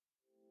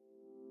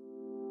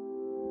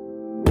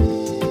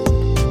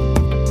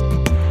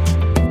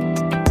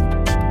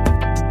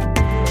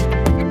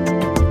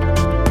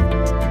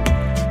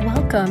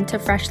to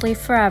Freshly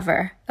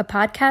Forever, a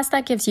podcast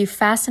that gives you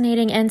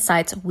fascinating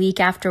insights week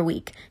after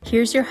week.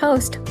 Here's your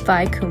host,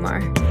 Vi Kumar.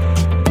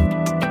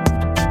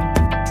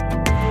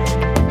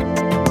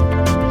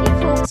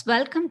 Hey folks,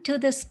 welcome to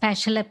this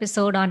special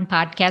episode on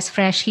podcast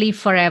Freshly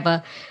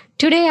Forever.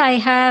 Today I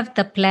have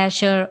the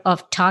pleasure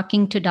of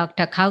talking to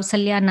Dr.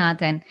 Kausalya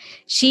Nathan.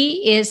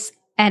 She is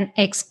an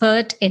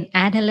expert in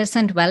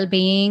adolescent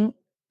well-being,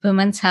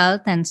 women's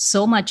health, and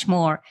so much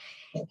more.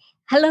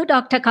 Hello,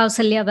 Dr.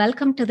 Kausalya.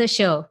 Welcome to the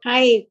show.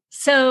 Hi.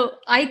 So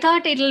I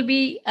thought it'll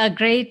be a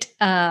great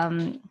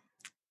thing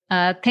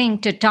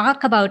to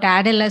talk about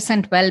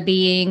adolescent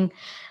well-being,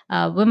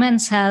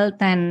 women's health,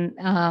 and,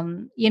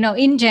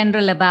 in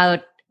general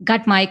about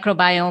gut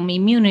microbiome,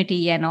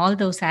 immunity, and all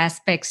those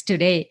aspects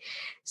today.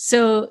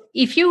 So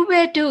if you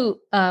were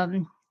to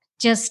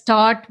just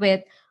start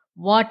with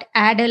what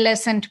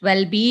adolescent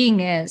well-being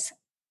is,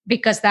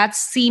 because that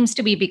seems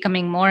to be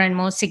becoming more and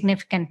more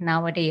significant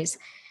nowadays.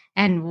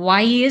 And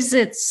why is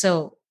it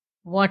so?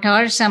 What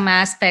are some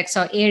aspects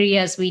or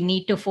areas we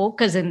need to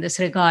focus in this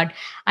regard?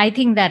 I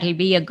think that'll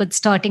be a good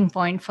starting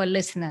point for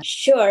listeners.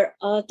 Sure.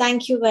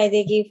 Thank you,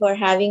 Vaidegi, for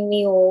having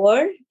me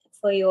over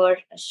for your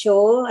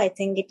show. I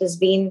think it has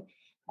been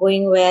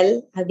going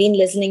well. I've been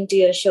listening to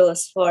your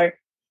shows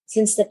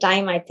since the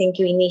time I think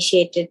you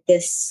initiated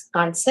this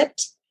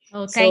concept.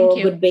 Oh, thank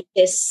you. Good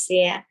wishes.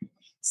 Yeah.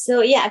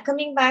 So,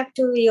 coming back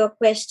to your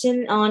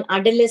question on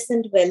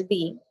adolescent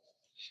well-being.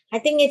 I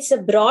think it's a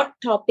broad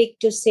topic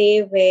to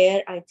say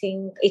where I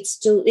think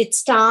it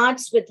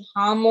starts with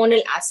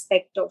hormonal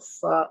aspect of,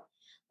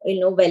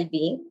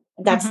 well-being.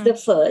 That's the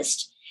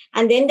first.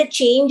 And then the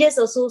changes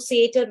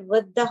associated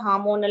with the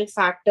hormonal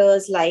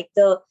factors like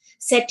the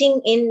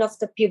setting in of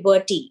the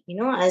puberty,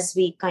 as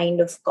we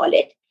kind of call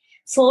it,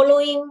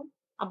 following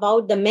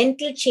about the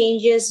mental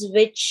changes,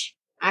 which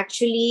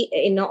actually,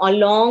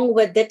 along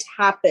with it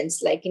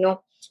happens, like,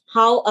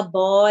 how a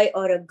boy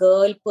or a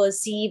girl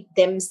perceive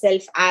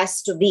themselves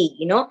as to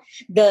be,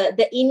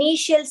 the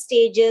initial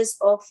stages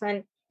of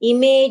an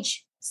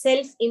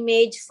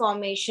self-image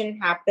formation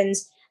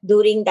happens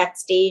during that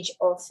stage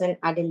of an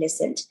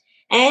adolescent.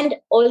 And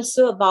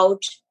also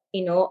about,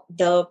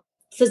 the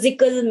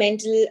physical,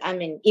 mental,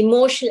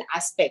 emotional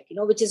aspect,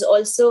 which is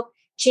also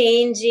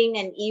changing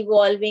and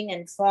evolving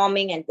and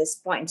forming at this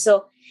point.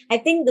 So I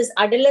think this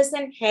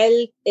adolescent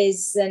health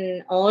is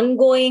an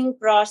ongoing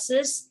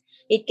process.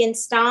 It can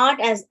start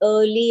as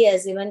early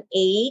as even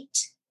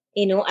 8,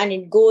 and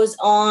it goes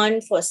on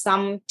for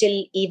some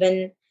till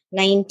even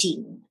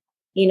 19,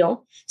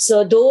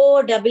 So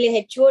though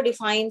WHO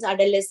defines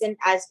adolescent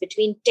as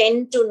between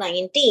 10 to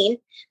 19,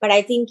 but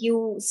I think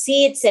you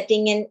see it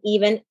setting in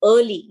even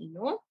early,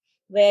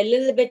 where a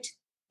little bit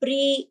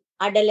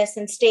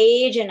pre-adolescent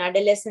stage, and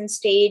adolescent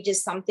stage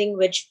is something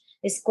which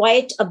is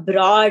quite a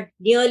broad,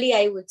 nearly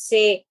I would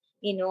say,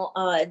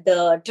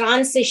 the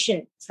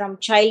transition from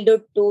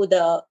childhood to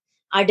the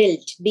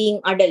being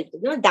adult,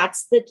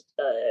 that's the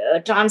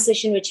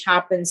transition which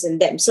happens in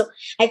them. So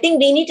I think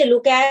we need to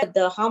look at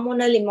the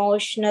hormonal,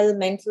 emotional,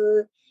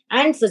 mental,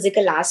 and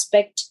physical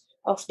aspect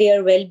of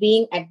their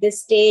well-being at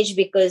this stage,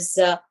 because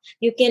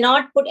you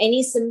cannot put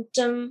any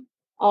symptom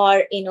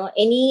or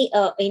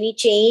any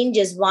change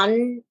as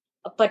one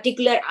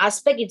particular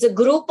aspect. It's a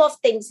group of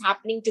things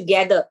happening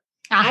together.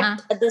 At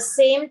the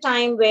same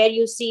time, where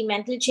you see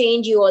mental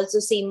change, you also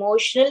see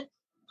emotional,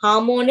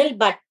 hormonal,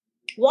 but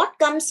what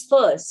comes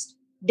first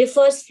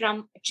differs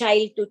from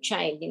child to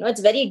child.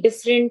 It's very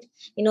different.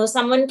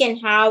 Someone can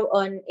have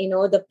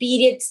the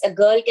periods. A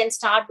girl can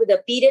start with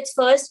the periods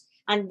first,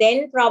 and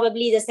then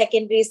probably the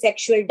secondary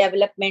sexual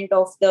development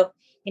of the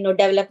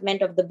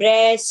development of the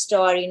breast,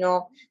 or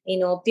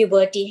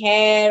puberty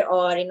hair,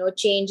 or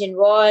change in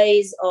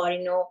voice, or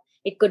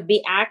it could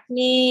be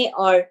acne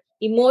or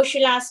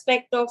emotional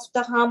aspect of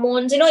the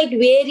hormones. It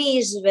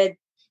varies with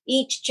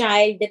each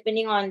child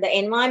depending on the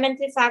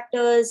environmental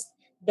factors,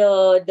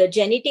 the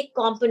genetic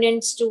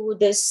components to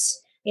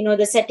this,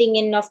 the setting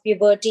in of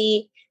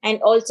puberty,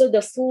 and also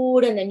the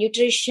food and the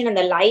nutrition and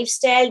the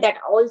lifestyle that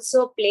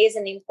also plays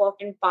an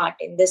important part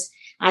in this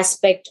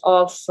aspect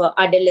of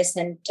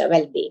adolescent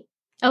well-being.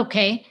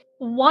 Okay.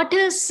 What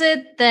is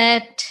it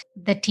that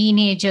the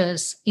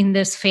teenagers in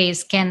this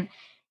phase can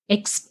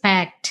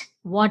expect?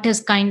 What is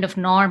kind of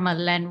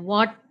normal and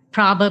what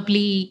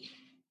probably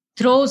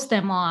throws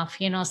them off?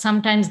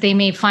 Sometimes they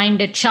may find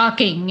it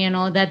shocking,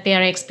 that they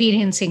are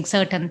experiencing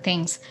certain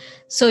things.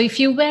 So if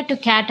you were to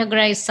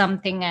categorize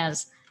something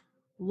as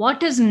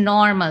what is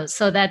normal,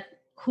 so that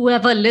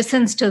whoever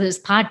listens to this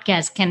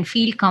podcast can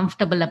feel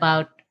comfortable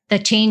about the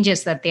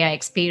changes that they are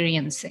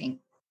experiencing.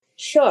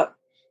 Sure.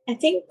 I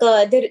think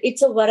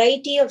it's a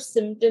variety of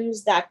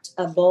symptoms that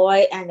a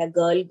boy and a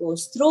girl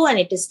goes through, and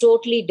it is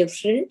totally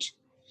different.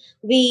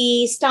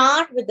 We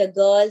start with the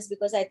girls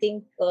because I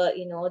think,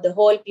 the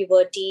whole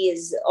puberty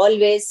is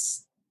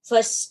always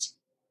first,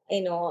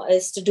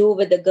 is to do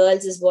with the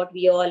girls, is what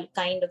we all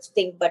kind of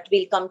think. But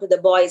we'll come to the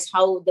boys,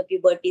 how the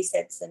puberty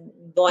sets in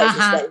boys as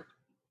well.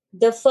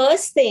 The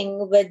first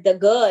thing with the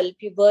girl,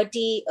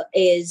 puberty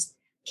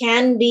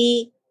can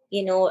be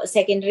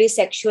secondary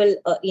sexual,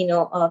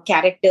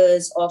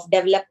 characters of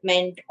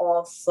development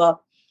of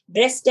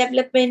breast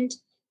development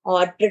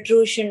or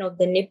protrusion of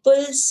the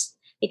nipples.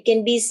 It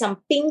can be some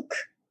pink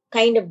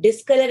kind of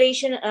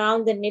discoloration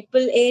around the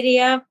nipple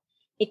area.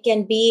 It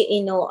can be,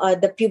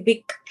 the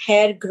pubic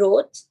hair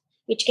growth,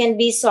 which can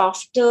be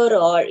softer,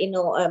 or,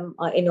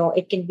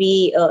 it can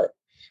be,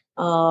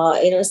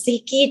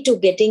 silky to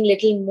getting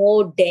little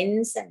more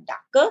dense and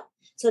darker.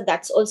 So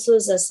that's also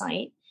is a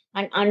sign.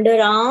 And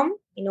underarm,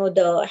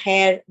 the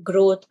hair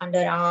growth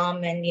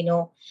underarm, and,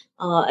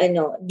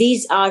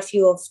 these are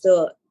few of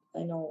the,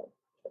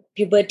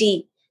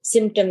 puberty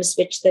symptoms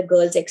which the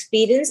girls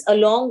experience.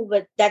 Along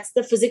with, that's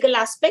the physical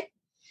aspect.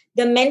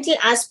 The mental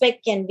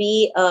aspect can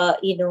be,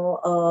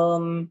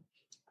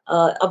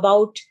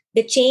 about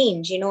the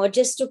change,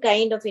 just to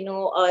kind of,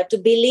 to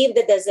believe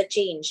that there's a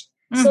change.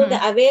 Mm-hmm. So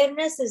the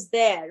awareness is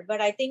there,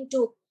 but I think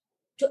to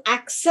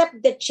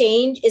accept the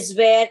change is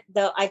where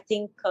I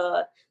think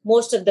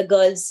most of the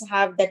girls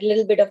have that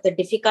little bit of the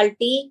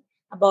difficulty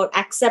about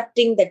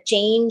accepting the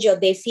change, or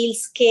they feel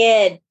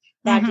scared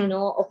that, mm-hmm.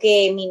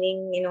 Okay,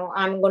 meaning,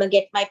 I'm going to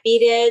get my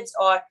periods,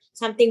 or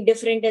something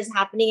different is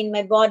happening in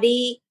my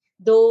body,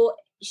 though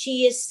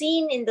she is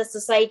seen in the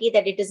society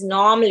that it is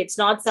normal. It's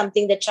not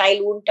something the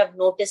child wouldn't have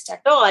noticed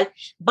at all.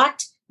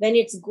 But when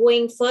it's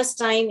going first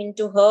time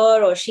into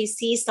her, or she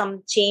sees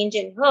some change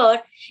in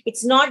her,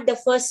 it's not the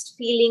first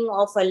feeling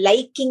of a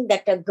liking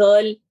that a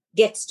girl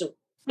gets to.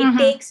 It mm-hmm.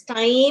 takes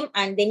time,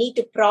 and they need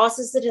to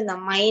process it in the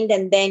mind.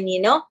 And then,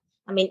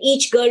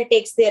 each girl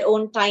takes their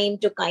own time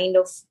to kind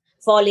of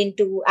fall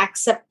into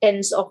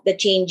acceptance of the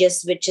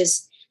changes which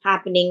is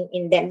happening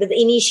in them, the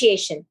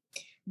initiation.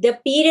 The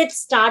period,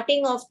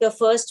 starting of the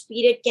first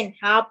period, can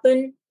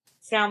happen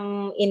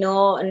from,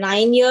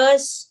 9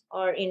 years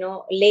or,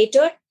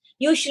 later.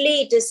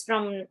 Usually it is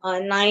from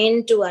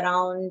 9 to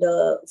around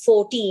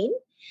 14.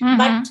 Mm-hmm.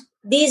 But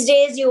these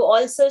days you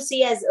also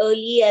see as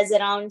early as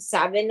around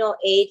 7 or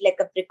 8, like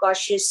a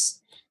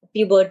precocious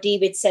puberty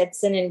which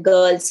sets in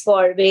girls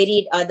for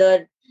varied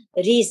other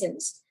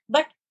reasons.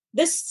 But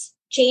this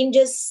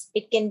changes,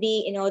 it can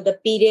be, the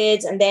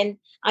periods. And then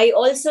I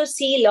also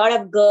see a lot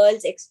of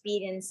girls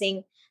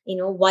experiencing,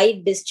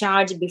 white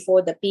discharge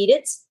before the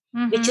periods,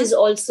 mm-hmm. which is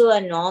also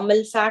a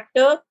normal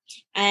factor.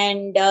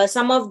 And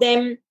some of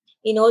them,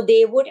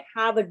 they would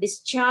have a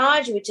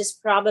discharge which is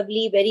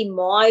probably very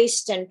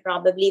moist and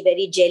probably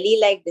very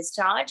jelly-like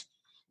discharge,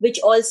 which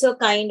also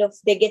kind of,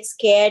 they get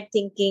scared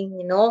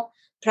thinking,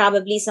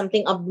 probably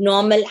something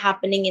abnormal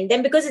happening in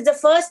them, because it's the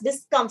first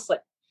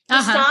discomfort.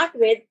 To start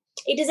with,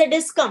 it is a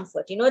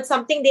discomfort, it's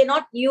something they're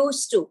not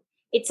used to.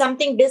 It's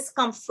something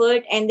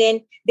discomfort, and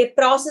then they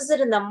process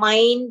it in the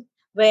mind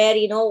where,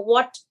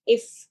 what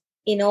if,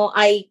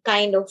 I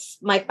kind of,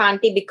 my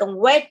panty become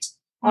wet,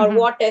 or mm-hmm.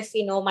 what if,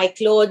 my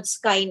clothes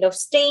kind of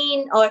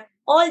stain, or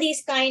all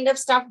these kind of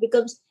stuff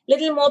becomes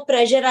little more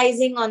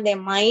pressurizing on their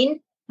mind,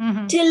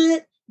 mm-hmm.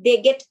 till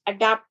they get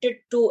adapted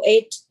to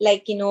it,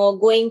 like,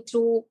 going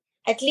through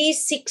at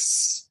least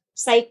 6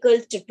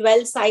 cycles to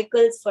 12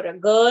 cycles for a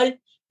girl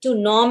to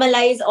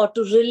normalize or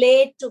to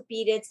relate to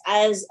periods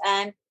as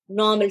an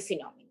normal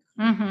phenomenon.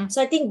 Mm-hmm.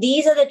 So I think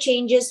these are the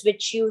changes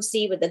which you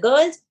see with the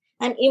girls.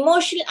 And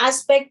emotional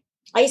aspect,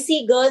 I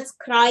see girls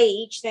cry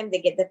each time they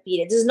get the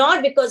periods. It's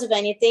not because of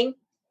anything.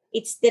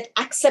 It's that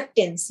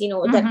acceptance,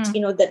 mm-hmm.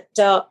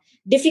 that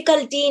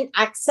difficulty in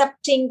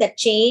accepting the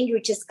change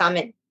which is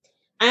coming.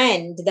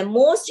 And the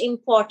most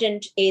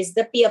important is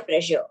the peer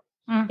pressure.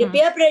 Mm-hmm. The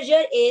peer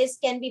pressure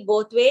can be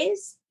both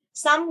ways.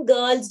 Some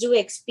girls do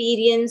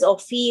experience or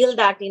feel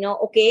that,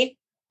 okay,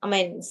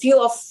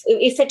 few of,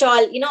 if at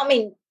all,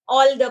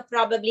 all the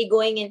probably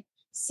going in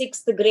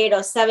 6th grade or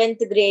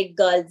 7th grade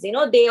girls,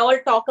 they all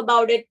talk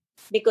about it,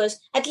 because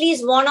at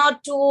least 1 or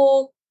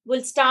 2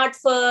 will start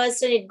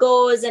first and it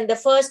goes. And the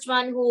first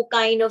one who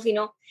kind of,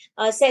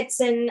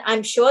 sets in,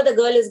 I'm sure the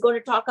girl is going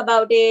to talk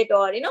about it,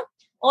 or,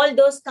 all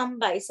those come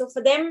by. So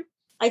for them,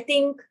 I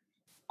think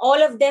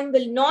all of them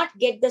will not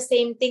get the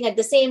same thing at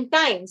the same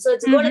time. So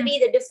it's mm-hmm. going to be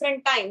the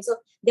different time. So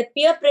the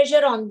peer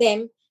pressure on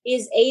them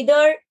is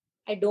either,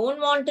 I don't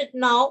want it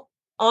now,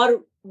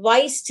 or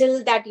why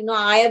still that,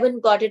 I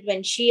haven't got it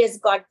when she has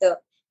got the,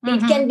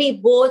 mm-hmm. it can be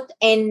both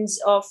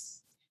ends of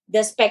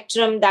the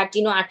spectrum that,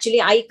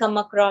 actually I come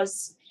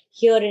across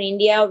here in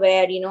India,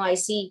 where, I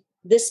see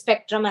this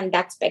spectrum and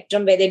that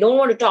spectrum, where they don't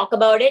want to talk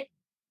about it,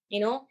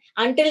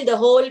 until the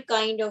whole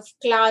kind of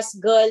class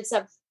girls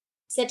have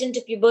set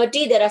into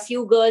puberty. There are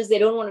few girls, they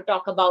don't want to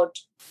talk about,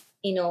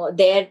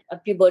 their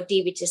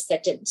puberty, which is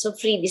set in so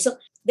freely. So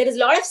there is a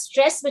lot of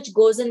stress which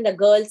goes in the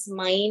girl's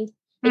mind.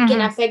 It mm-hmm.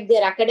 can affect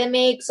their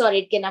academics, or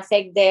it can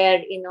affect their,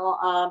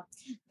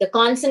 the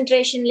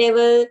concentration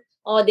level,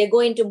 or they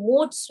go into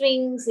mood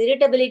swings,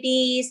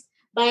 irritabilities.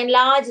 By and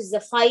large, it's the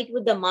fight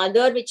with the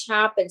mother which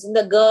happens. And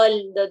the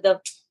girl,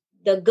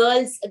 the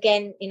girls,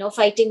 again,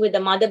 fighting with the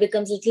mother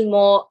becomes a little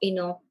more, a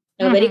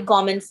mm-hmm. very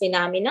common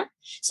phenomena.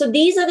 So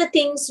these are the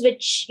things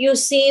which you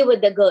see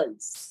with the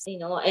girls,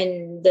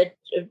 and the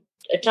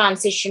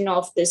transition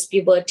of this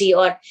puberty,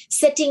 or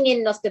setting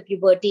in of the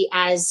puberty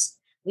as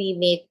we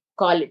may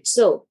call it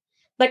so.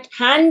 But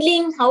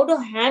how to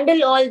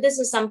handle all this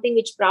is something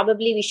which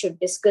probably we should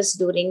discuss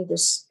during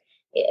this,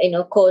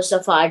 course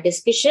of our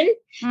discussion.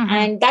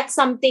 And that's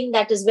something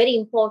that is very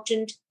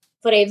important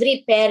for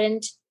every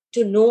parent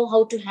to know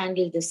how to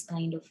handle this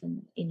kind of,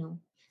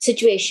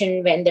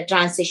 situation when the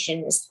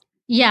transition is.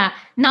 Yeah.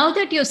 Now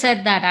that you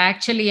said that,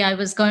 actually, I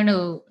was going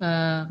to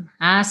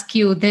ask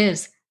you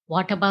this.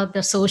 What about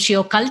the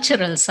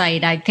socio-cultural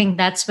side? I think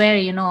that's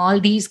where, all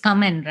these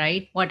come in,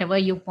 right? Whatever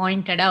you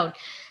pointed out.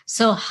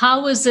 So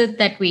how is it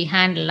that we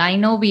handle? I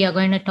know we are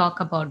going to talk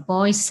about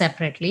boys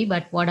separately,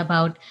 but what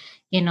about,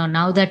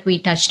 now that we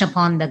touched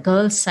upon the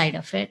girls side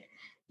of it,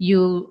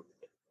 you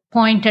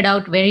pointed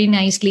out very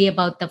nicely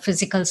about the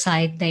physical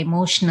side, the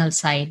emotional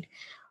side.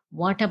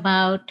 What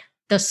about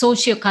the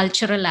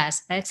socio-cultural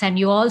aspects? And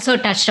you also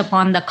touched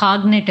upon the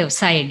cognitive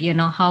side,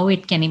 how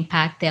it can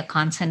impact their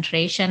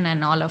concentration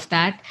and all of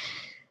that.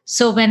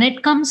 So when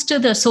it comes to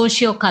the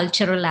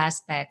socio-cultural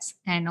aspects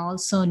and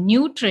also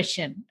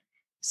nutrition,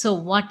 so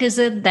what is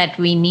it that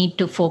we need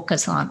to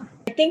focus on?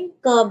 I think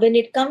when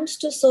it comes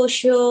to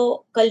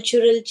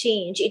socio-cultural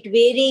change, it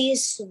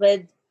varies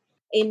with,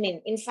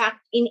 in fact,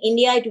 in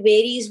India, it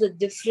varies with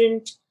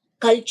different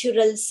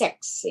cultural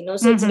sects,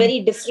 so it's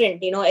very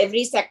different,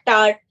 every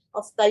sector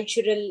of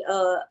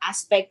cultural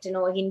aspect,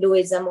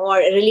 Hinduism or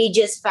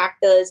religious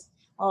factors,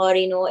 or,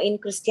 in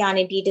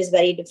Christianity, it is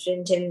very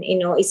different. And,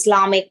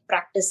 Islamic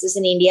practices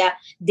in India,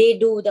 they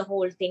do the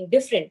whole thing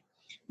different.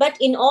 But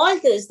in all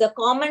this, the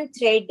common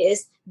thread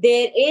is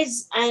there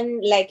is,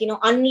 unlike,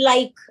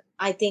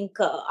 I think,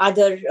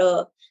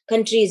 other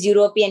countries,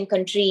 European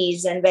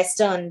countries and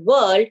Western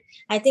world,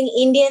 I think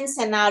Indian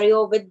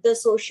scenario with the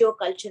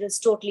socio-culture is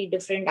totally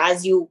different,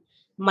 as you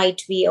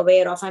might be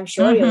aware of. I'm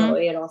sure you're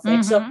aware of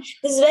it. So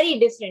this is very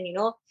different,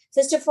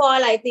 First of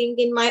all, I think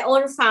in my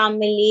own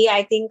family,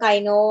 I think I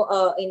know,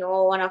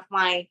 one of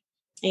my,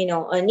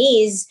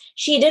 niece,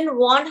 she didn't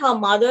want her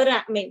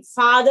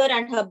father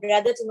and her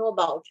brother to know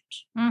about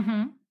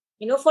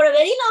it. For a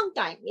very long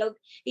time. Like,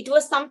 it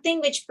was something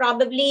which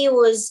probably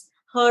was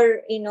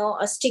her,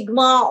 a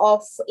stigma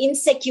of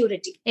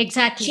insecurity.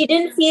 Exactly. She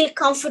didn't feel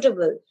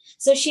comfortable.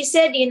 So she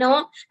said,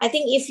 I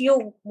think if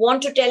you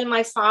want to tell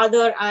my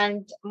father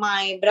and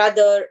my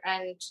brother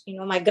and,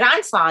 my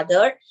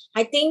grandfather,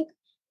 I think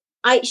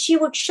she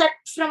would shut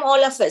from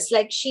all of us.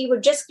 Like, she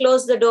would just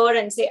close the door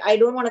and say, I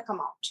don't want to come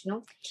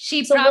out,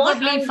 She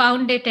probably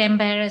found it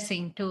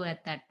embarrassing too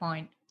at that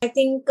point. I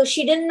think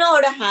she didn't know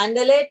how to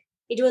handle it.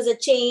 It was a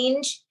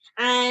change.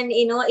 And,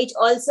 it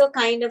also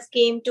kind of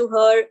came to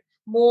her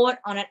more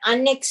on an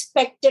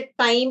unexpected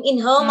time in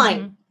her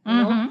mind.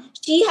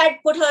 She had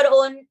put her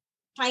own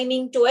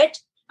timing to it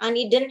and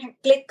it didn't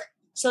click.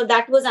 So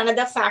that was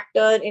another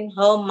factor in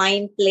her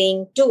mind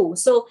playing too.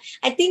 So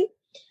I think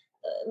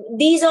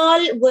these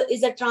all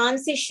is a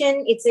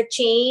transition. It's a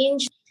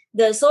change.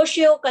 The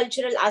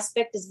socio-cultural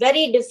aspect is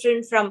very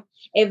different from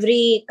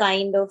every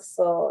kind of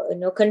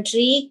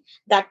country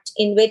that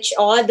in which,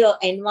 or the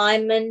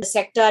environment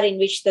sector in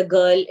which the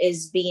girl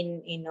is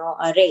being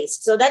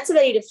raised. So that's a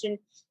very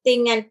different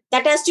thing, and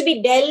that has to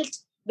be dealt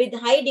with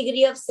high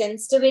degree of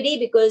sensitivity,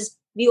 because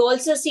we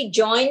also see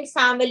joint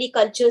family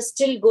culture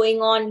still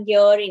going on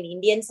here in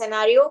Indian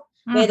scenario,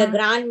 where the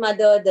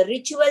grandmother, the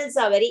rituals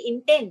are very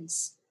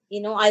intense,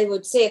 I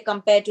would say,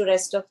 compared to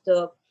rest of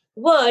the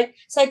world.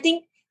 So I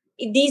think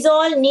these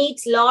all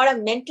needs a lot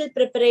of mental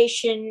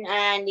preparation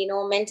and,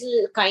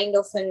 mental kind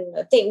of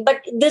a thing.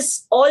 But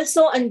this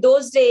also in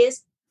those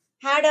days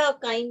had a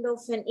kind of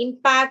an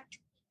impact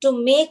to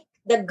make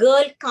the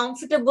girl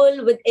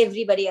comfortable with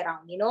everybody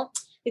around,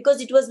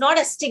 because it was not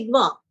a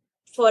stigma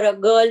for a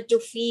girl to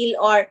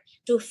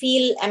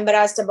feel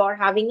embarrassed about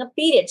having a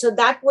period. So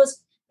that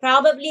was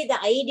probably the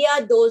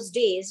idea those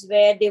days,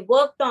 where they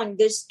worked on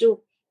this to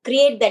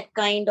create that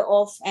kind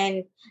of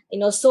an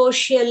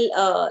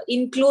social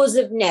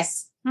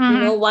inclusiveness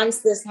once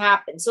this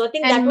happens. So I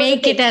think and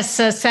make it as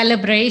a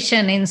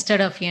celebration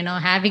instead of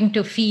having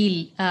to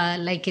feel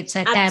like it's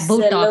a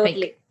taboo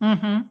topic.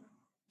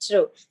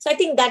 True. So I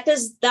think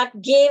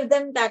that gave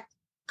them that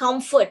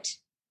comfort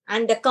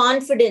and the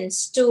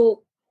confidence to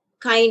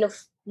kind of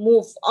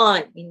move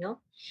on.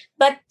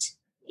 But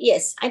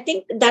yes, I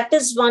think that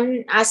is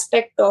one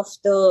aspect of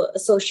the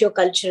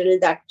socio-cultural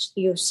that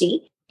you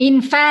see.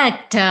 In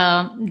fact,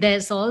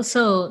 there's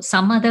also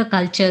some other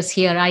cultures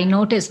here. I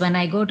notice when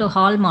I go to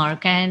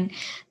Hallmark and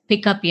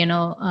pick up,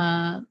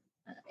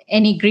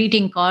 any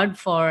greeting card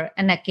for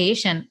an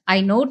occasion,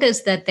 I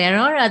notice that there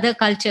are other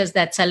cultures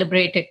that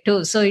celebrate it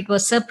too. So it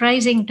was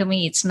surprising to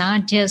me. It's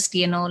not just,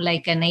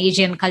 like an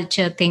Asian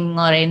culture thing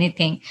or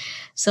anything.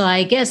 So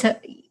I guess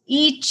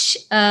each,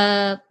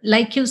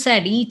 like you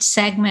said, each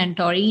segment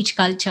or each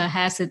culture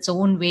has its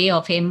own way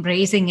of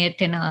embracing it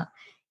in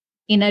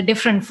a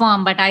different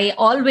form. But I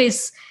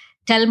always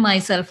tell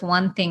myself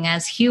one thing: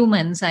 as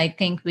humans, I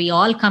think we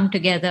all come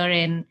together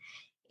in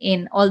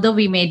although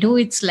we may do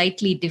it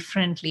slightly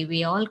differently,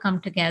 we all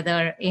come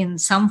together in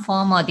some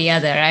form or the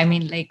other. I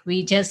mean, like,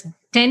 we just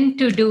tend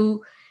to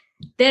do,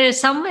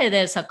 there's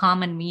a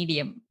common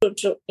medium.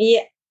 True.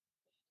 Yeah.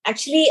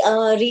 Actually,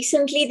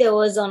 recently there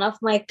was one of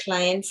my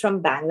clients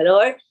from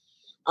Bangalore.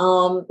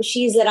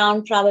 She's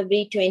around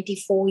probably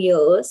 24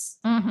 years.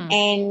 Mm-hmm.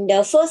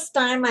 And first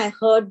time I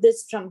heard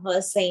this from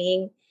her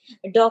saying,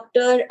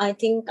 Doctor, I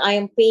think I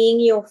am paying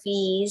your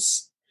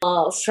fees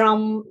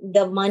from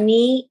the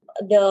money,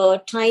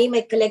 the time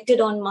I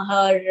collected on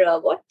her,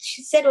 what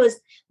she said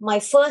was my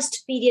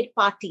first period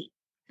party.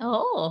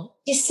 Oh.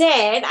 She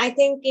said, I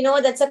think,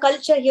 that's a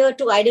culture here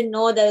too. I didn't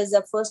know there was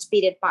a first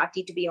period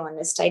party, to be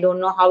honest. I don't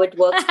know how it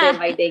works there,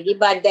 Vaidegi,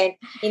 but then,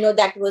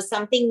 that was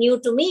something new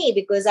to me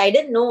because I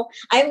didn't know.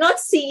 I've not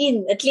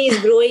seen, at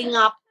least growing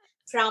up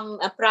from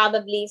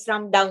probably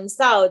from down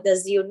south,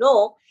 as you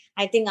know,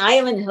 I think I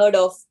haven't heard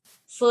of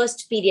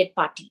first period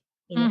party.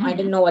 I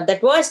didn't know what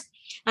that was.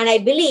 And I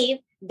believe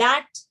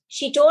that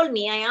she told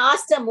me, I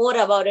asked her more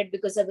about it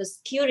because I was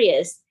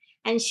curious.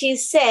 And she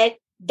said,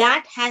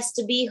 that has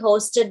to be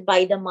hosted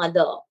by the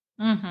mother.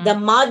 Mm-hmm. The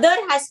mother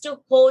has to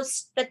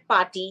host that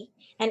party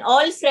and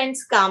all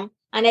friends come.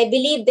 And I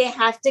believe they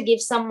have to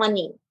give some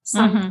money.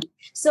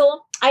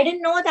 So I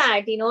didn't know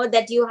that,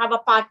 that you have a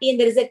party and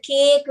there is a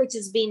cake which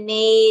has been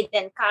made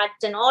and cut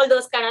and all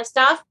those kind of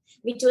stuff,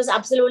 which was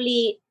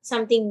absolutely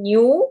something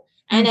new.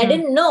 And I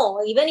didn't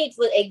know, even it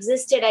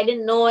existed, I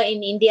didn't know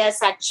in India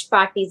such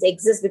parties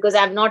exist because I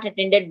have not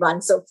attended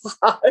one so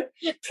far.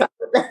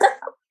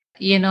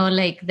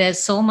 Like there's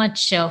so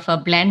much of a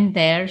blend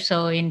there.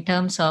 So in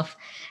terms of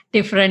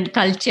different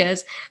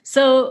cultures,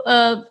 so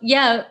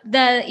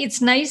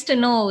it's nice to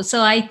know.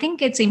 So I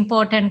think it's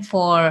important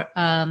for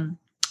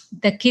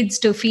the kids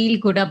to feel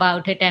good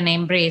about it and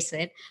embrace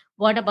it.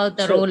 What about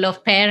the role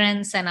of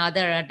parents and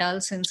other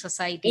adults in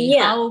society?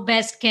 Yeah. How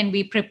best can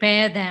we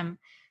prepare them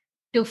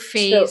to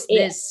face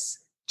this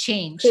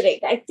change?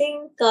 Correct. I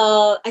think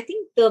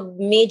the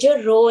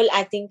major role,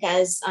 I think,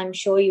 as I'm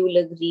sure you will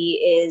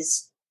agree,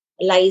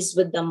 lies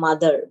with the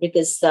mother,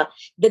 because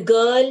the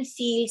girl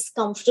feels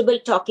comfortable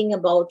talking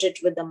about it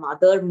with the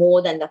mother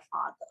more than the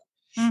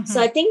father.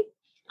 So I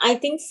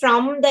think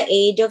from the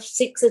age of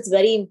 6, it's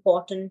very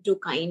important to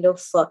kind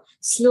of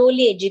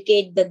slowly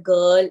educate the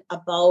girl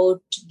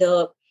about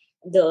the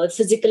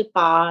physical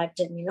part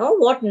and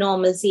what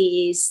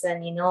normalcy is,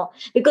 and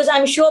because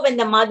I'm sure when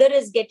the mother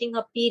is getting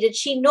her period,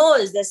 she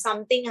knows there's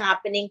something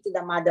happening to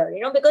the mother,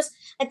 because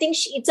I think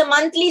it's a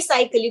monthly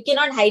cycle, you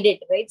cannot hide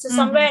it, right? So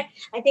somewhere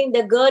I think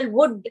the girl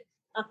would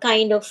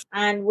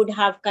would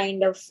have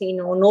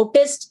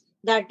noticed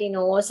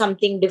that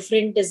something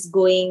different is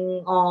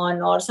going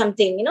on, or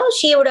something,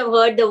 she would have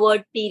heard the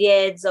word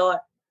periods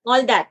or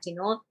all that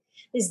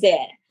is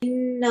there.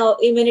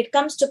 When it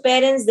comes to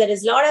parents, there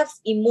is a lot of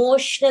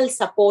emotional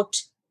support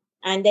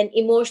and then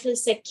emotional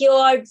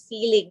secured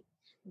feeling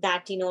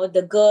that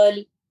the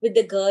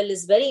girl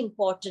is very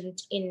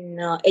important in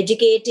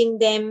educating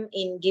them,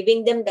 in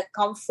giving them the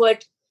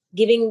comfort,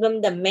 giving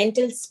them the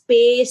mental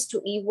space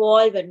to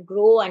evolve and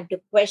grow and to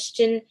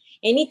question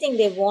anything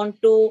they want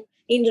to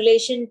in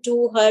relation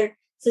to her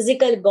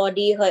physical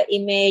body, her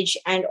image,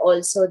 and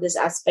also this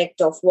aspect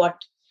of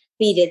what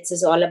periods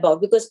is all about.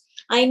 Because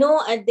I know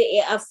a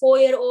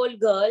 4-year-old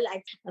girl,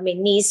 I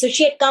mean niece, so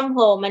she had come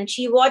home and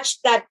she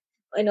watched that,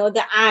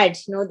 the ad,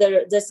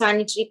 the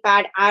sanitary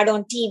pad ad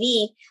on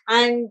TV,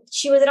 and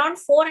she was around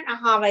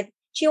 4.5.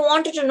 She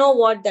wanted to know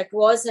what that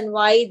was and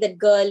why that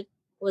girl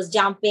was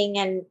jumping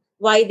and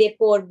why they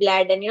poured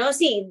blood, and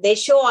see, they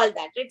show all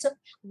that, right? So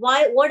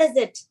what is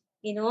it,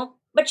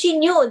 but she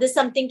knew there's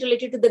something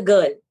related to the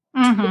girl,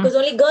 because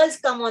only girls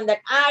come on that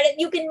ad and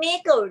you can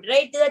make out,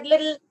 right, that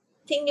little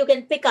thing you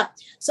can pick up.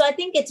 So I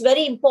think it's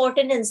very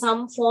important in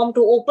some form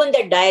to open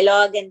that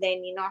dialogue and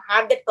then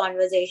have that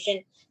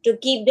conversation to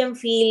keep them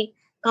feel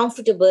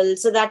comfortable,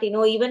 so that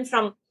even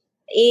from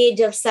age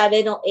of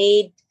 7 or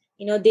 8,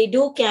 they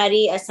do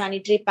carry a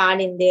sanitary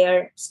pad in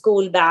their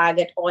school bag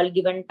at all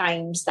given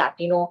times, that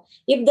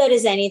if there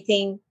is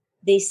anything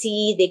they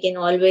see, they can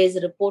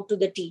always report to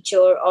the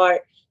teacher, or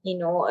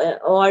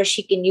or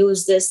she can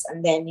use this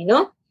and then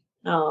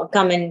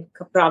come and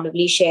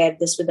probably share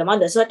this with the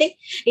mother. So I think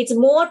it's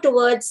more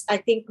towards, I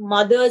think,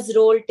 mother's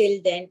role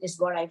till then is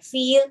what I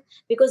feel,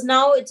 because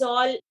now it's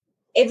all,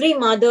 every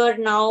mother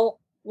now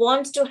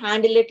wants to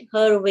handle it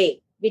her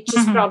way, which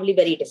is probably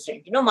very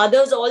different.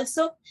 Mothers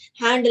also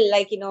handle,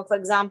 like, for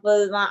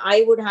example,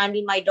 I would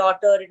handle my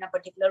daughter in a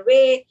particular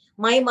way.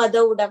 My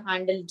mother would have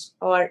handled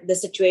or the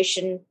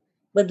situation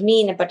with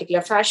me in a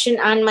particular fashion.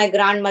 And my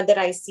grandmother,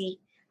 I see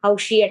how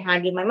she had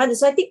handled my mother.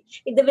 So I think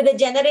with the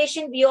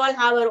generation, we all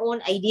have our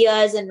own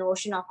ideas and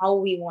notion of how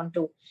we want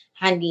to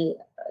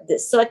handle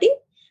this. So I think,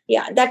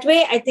 that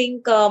way, I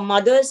think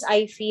mothers,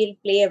 I feel,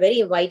 play a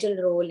very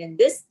vital role in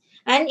this.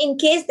 And in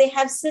case they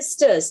have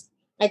sisters,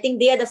 I think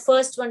they are the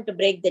first one to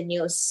break the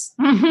news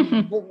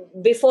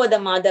before the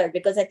mother,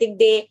 because I think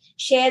they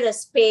share the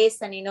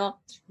space and,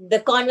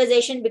 the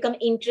conversation becomes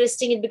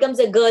interesting. It becomes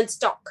a girl's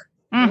talk,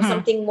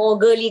 something more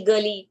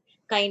girly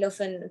kind of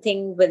a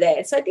thing with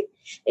it. So I think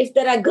if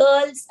there are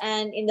girls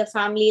and in the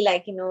family,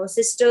 like,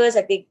 sisters,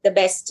 I think the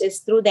best is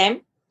through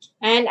them.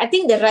 And I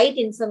think the right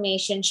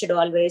information should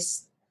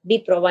always be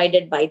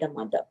provided by the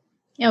mother.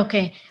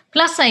 Okay.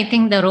 Plus, I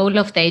think the role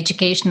of the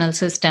educational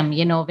system,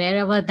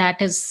 wherever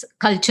that is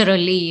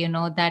culturally,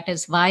 that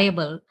is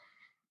viable,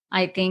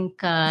 I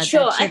think Sure, that I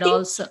should think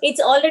also. it's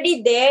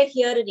already there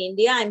here in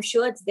India. I'm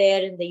sure it's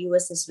there in the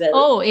US as well.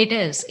 Oh, it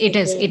is. It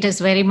is. It is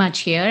very much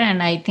here,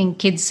 and I think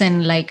kids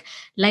in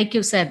like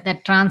you said,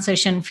 that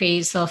transition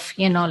phase of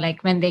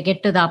like when they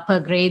get to the upper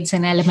grades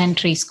in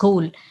elementary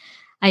school,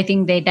 I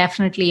think they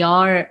definitely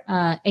are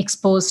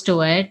exposed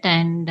to it,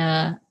 and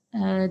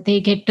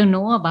they get to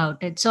know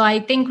about it. So I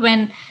think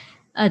when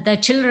the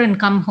children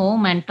come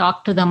home and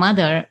talk to the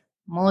mother,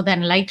 more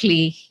than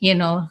likely,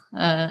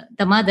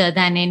 the mother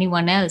than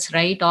anyone else,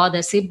 right, or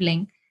the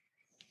sibling,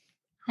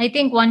 I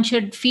think one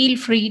should feel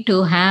free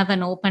to have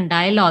an open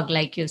dialogue,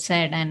 like you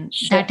said, and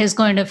Sure. that is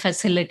going to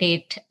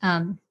facilitate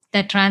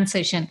the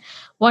transition.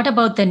 What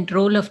about the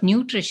role of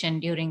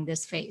nutrition during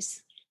this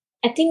phase?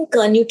 I think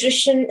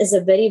nutrition is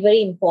a very,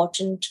 very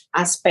important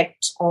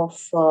aspect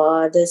of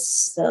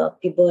this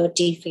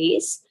puberty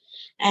phase.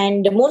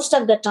 And most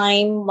of the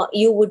time,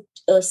 you would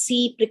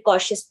see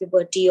precocious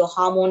puberty or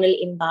hormonal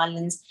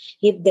imbalance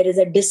if there is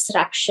a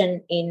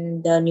disruption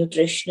in the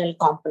nutritional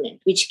component,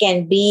 which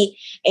can be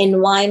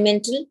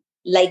environmental,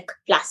 like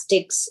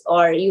plastics,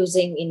 or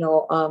using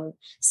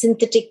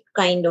synthetic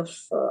kind of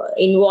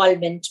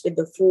involvement with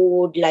the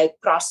food, like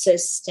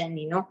processed and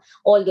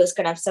all those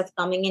kind of stuff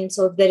coming in.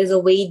 So if there is a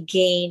weight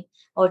gain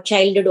or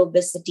childhood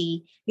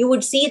obesity, you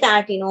would see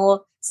that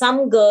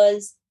some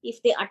girls,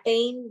 if they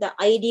attain the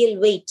ideal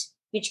weight,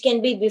 which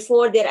can be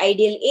before their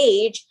ideal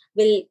age,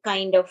 will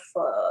kind of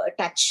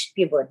touch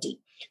puberty.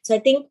 So I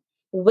think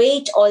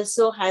weight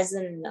also has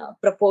an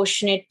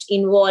proportionate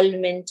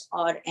involvement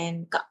or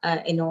an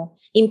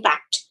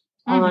impact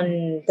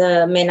on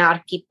the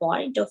menarche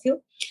point of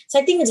view. So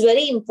I think it's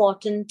very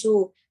important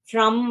to,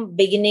 from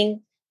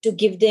beginning, to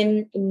give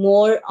them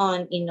more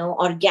on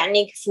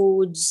organic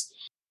foods,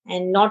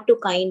 and not to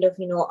kind of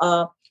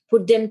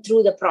put them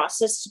through the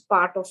processed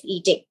part of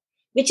eating,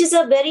 which is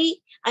a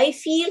very, I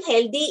feel,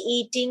 healthy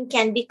eating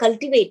can be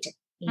cultivated.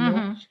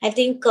 I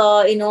think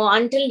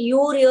until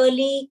you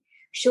really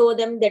show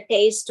them the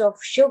taste of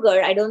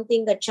sugar, I don't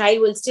think a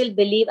child will still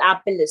believe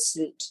apple is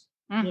sweet.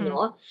 I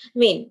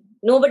mean,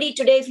 nobody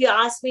today, if you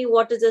ask me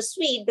what is a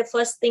sweet, the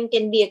first thing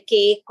can be a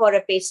cake or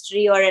a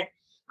pastry or an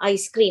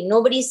ice cream.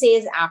 Nobody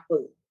says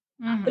apple.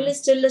 Apple is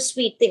still a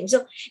sweet thing.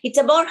 So it's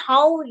about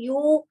how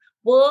you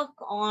work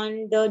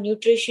on the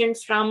nutrition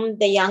from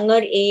the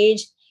younger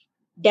age.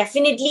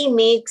 Definitely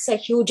makes a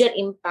huger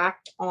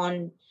impact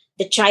on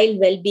the child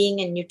well-being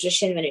and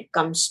nutrition when it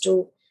comes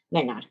to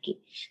menarche.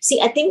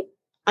 See, I think,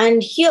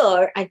 and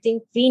here I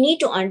think we need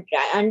to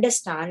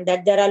understand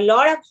that there are a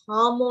lot of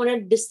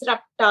hormonal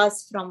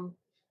disruptors from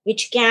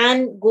which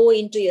can go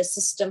into your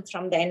system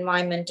from the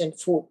environment and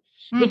food,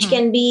 which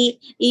can be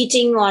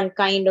eating on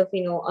kind of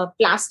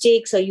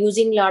plastics, or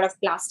using a lot of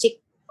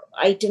plastic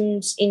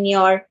items in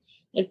your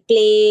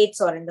plates,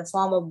 or in the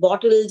form of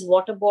bottles,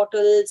 water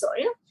bottles, or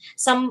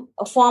some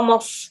form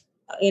of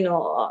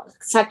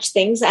such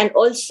things. And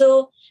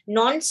also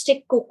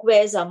non-stick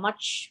cookwares are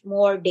much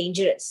more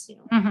dangerous.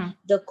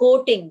 The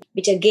coating,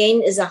 which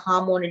again is a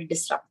hormonal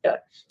disruptor,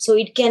 so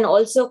it can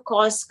also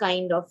cause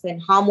kind of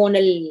an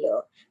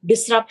hormonal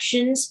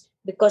disruptions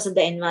because of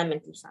the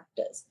environmental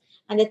factors.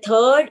 And the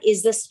third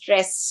is the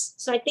stress.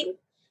 So I think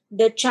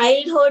the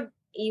childhood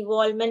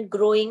involvement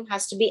growing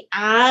has to be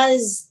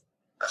as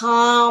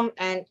calm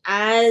and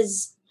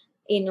as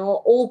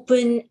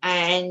open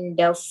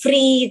and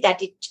free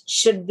that it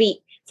should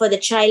be, for the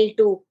child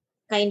to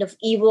kind of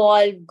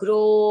evolve,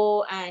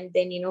 grow, and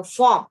then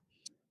form.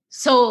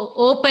 So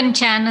open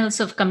channels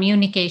of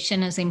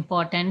communication is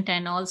important,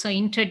 and also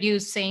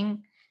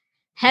introducing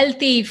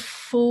healthy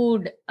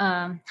food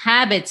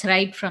habits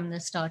right from the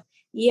start.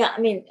 Yeah,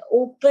 I mean,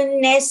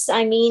 openness,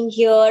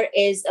 here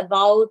is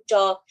about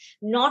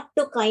not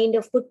to kind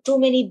of put too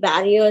many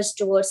barriers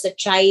towards a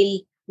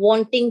child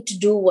wanting to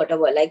do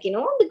whatever,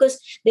 because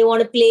they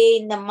want to play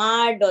in the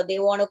mud, or they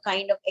want to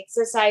kind of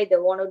exercise, they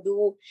want to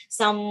do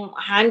some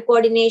hand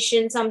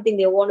coordination, something,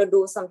 they want to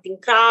do something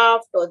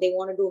craft, or they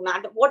want to do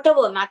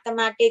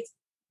mathematics,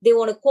 they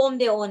want to comb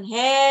their own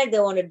hair, they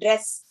want to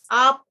dress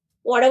up,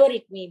 whatever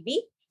it may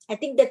be. I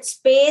think that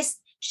space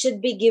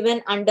should be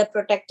given under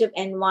protective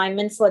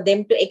environment for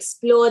them to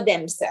explore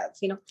themselves.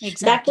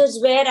 Exactly. That is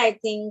where I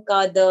think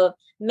the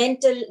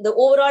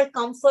overall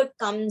comfort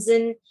comes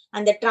in,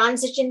 and the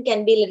transition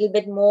can be a little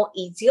bit more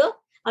easier.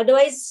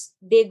 Otherwise,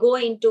 they go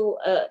into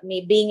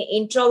maybe being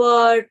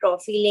introvert or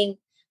feeling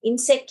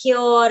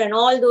insecure, and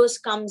all those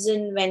comes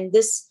in when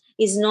this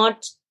is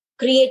not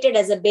created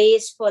as a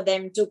base for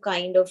them to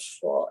kind of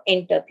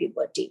enter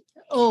puberty.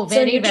 Oh,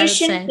 very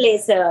nutrition well said.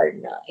 Plays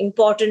an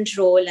important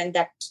role, and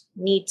that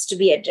needs to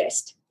be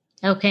addressed.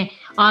 Okay,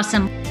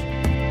 awesome.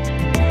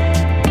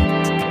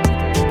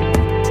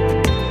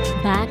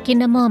 Back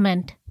in a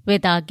moment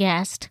with our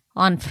guest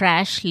on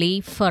Fresh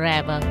Leaf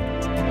Forever.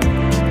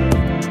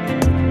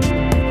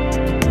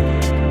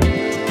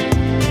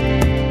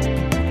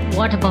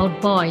 What about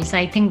boys?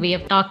 I think we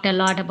have talked a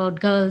lot about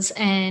girls,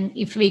 and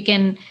if we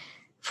can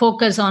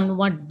focus on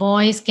what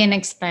boys can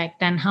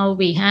expect and how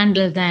we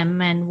handle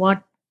them and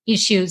what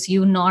issues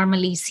you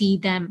normally see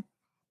them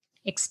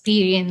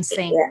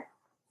experiencing. Yeah.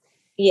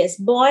 Yes,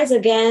 boys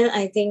again,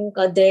 I think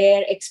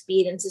their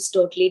experience is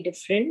totally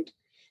different.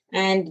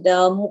 And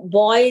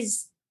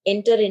boys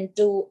enter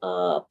into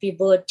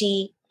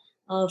puberty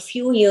a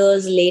few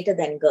years later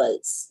than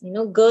girls.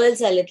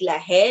 Girls are a little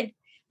ahead.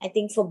 I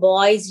think for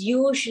boys,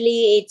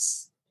 usually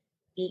it's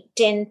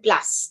 10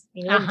 plus.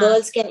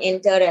 Girls can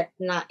enter at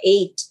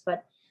 8,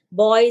 but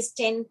boys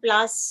 10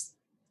 plus,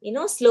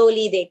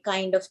 slowly they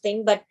kind of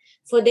thing. But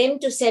for them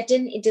to set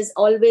in, it is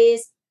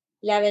always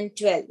 11,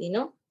 12,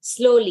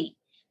 slowly.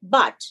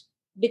 But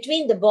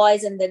between the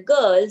boys and the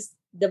girls,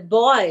 the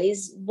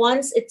boys,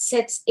 once it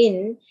sets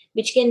in,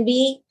 which can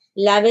be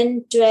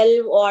 11,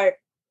 12, or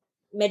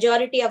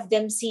majority of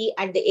them see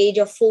at the age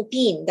of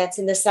 14, that's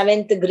in the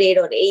 7th grade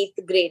or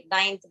 8th grade,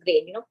 9th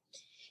grade,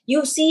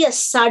 you see a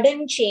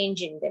sudden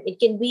change in them. It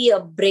can be a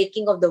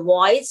breaking of the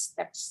voice.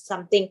 That's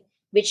something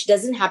which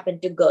doesn't happen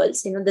to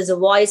girls. There's a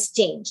voice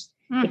change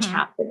which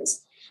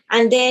happens.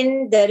 And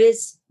then there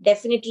is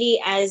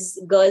definitely, as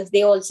girls,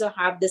 they also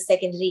have the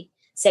secondary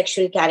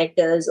sexual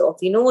characters of,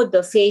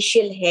 the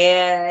facial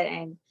hair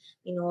and,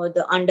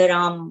 the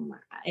underarm,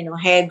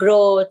 hair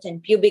growth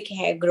and pubic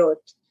hair growth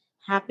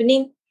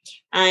happening.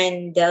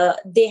 And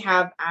they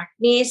have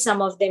acne.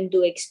 Some of them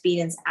do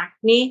experience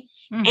acne.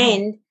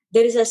 And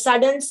there is a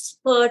sudden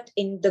spurt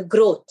in the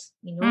growth.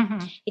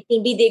 It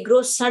can be they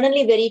grow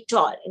suddenly very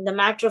tall. In the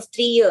matter of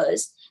 3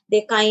 years,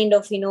 they kind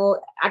of,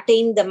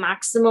 attain the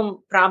maximum,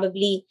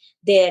 probably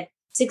their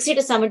 60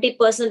 to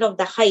 70% of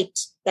the height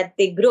that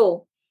they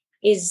grow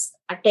is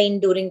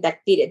attained during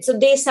that period. So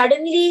they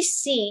suddenly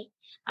see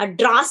a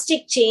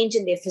drastic change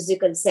in their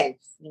physical self.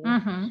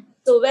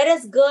 So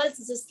whereas girls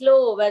is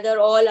slow, whether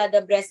all are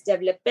the breast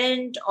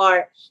development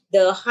or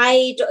the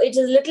height, it is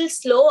a little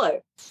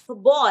slower. For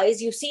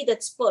boys, you see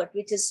that spurt,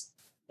 which is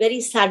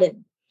very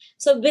sudden.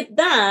 So with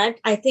that,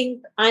 I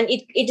think, and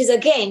it is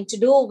again to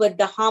do with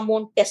the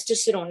hormone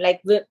testosterone.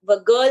 Like for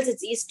girls,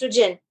 it's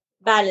estrogen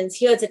balance.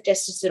 Here it's a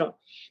testosterone.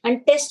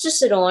 And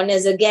testosterone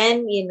is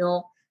again,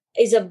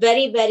 is a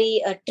very,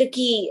 very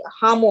tricky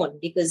hormone,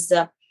 because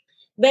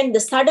when the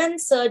sudden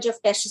surge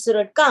of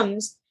testosterone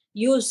comes,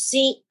 you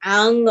see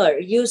anger,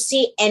 you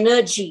see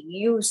energy,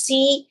 you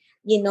see,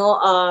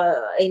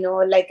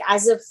 like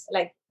as if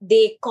like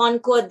they can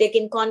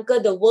conquer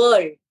the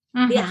world.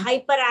 They are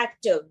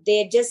hyperactive.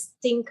 They just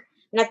think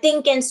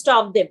nothing can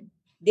stop them.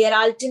 They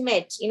are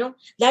ultimate,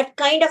 that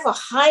kind of a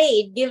high,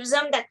 it gives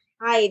them that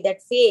high,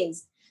 that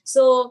phase.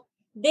 So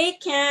they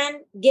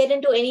can get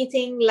into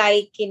anything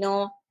like,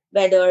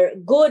 whether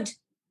good,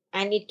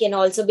 and it can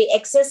also be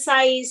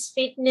exercise,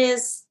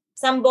 fitness.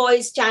 Some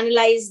boys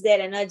channelize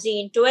their energy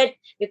into it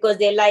because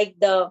they like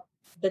the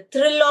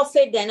thrill of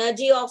it, the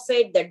energy of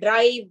it, the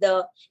drive,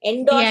 the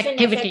endorphin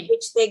effect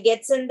which they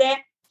gets in there.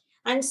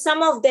 And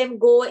some of them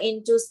go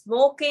into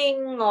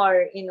smoking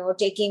or,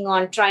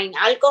 trying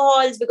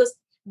alcohols because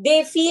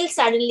they feel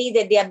suddenly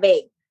that they are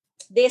big.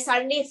 They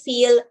suddenly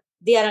feel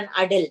they are an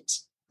adult.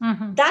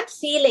 That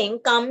feeling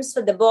comes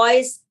for the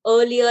boys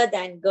earlier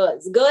than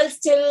girls. Girls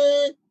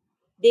still,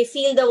 they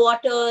feel the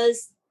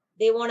waters.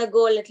 They want to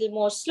go a little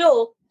more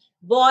slow.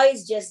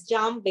 Boys just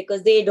jump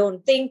because they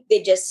don't think,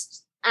 they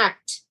just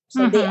act.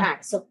 So they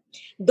act. So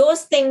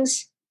those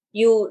things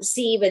you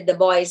see with the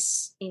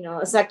boys,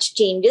 such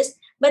changes.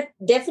 But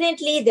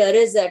definitely there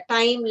is a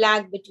time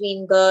lag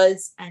between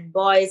girls and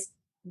boys.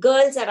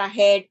 Girls are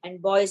ahead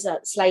and boys are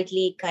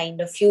slightly kind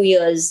of few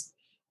years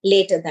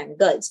later than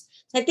girls.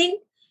 So I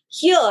think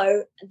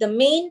here the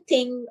main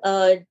thing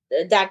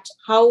that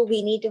how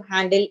we need to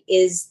handle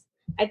is,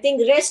 I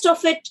think rest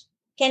of it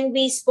can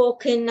be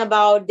spoken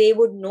about, they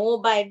would know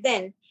by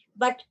then.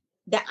 But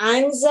the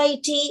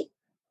anxiety,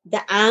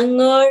 the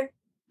anger,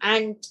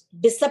 and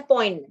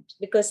disappointment,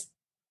 because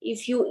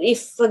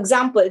if for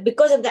example,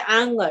 because of the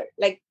anger,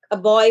 like a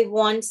boy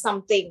wants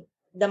something,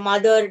 the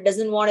mother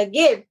doesn't want to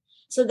give.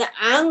 So the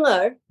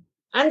anger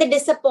and the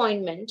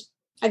disappointment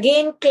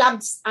again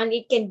clubs, and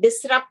it can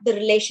disrupt the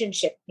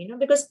relationship,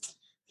 because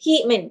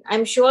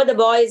I'm sure the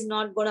boy is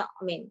not going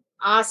to,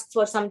 ask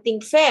for something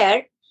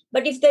fair.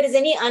 But if there is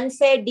any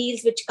unfair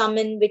deals which come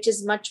in, which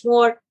is much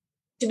more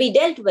to be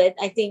dealt with,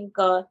 I think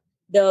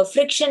the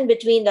friction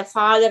between the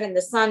father and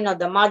the son, or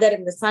the mother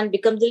and the son,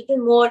 becomes a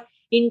little more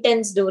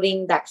intense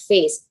during that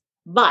phase.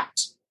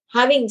 But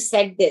having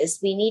said this,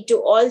 we need to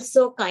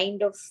also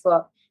kind of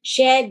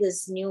share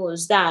this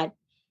news that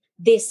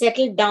they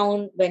settle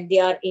down when they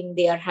are in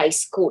their high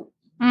school.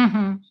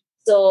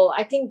 So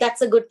I think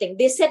that's a good thing.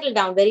 They settle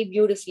down very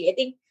beautifully. I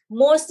think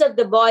most of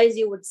the boys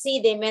you would see,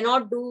 they may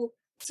not do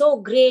so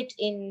great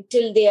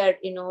till they are,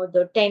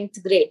 the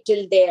 10th grade,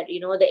 till they're,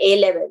 the A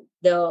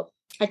level.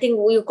 I think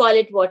you call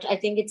it what? I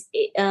think it's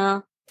A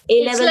level.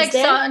 It's like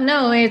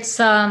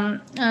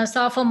it's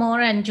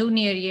sophomore and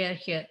junior year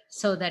here.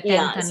 So the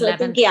 10th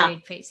and 11th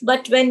grade phase.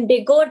 But when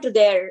they go to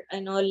their,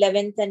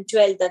 11th and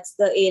 12th, that's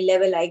the A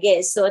level, I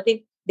guess. So I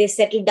think they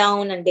settle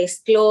down and they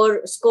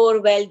score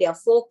well. They are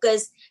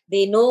focused.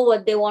 They know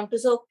what they want to.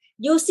 So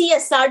you see a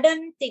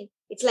sudden thing.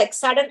 It's like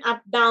sudden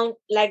up, down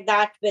like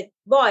that with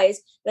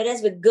boys,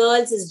 whereas with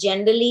girls is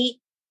generally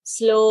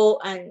slow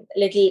and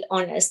little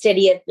on a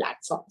steadier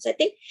platform. So I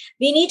think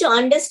we need to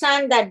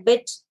understand that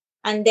bit,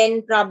 and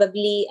then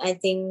probably I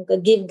think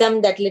give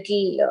them that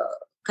little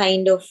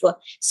kind of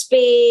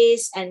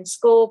space and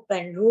scope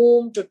and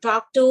room to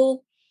talk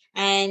to,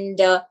 and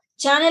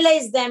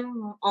channelize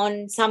them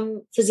on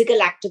some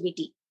physical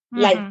activity,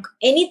 like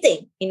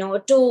anything,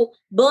 to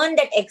burn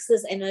that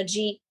excess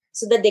energy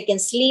so that they can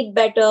sleep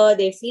better,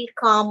 they feel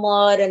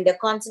calmer, and the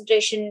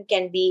concentration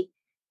can be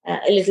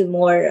a little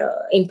more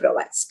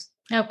improvised.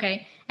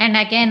 Okay. And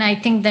again, I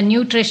think the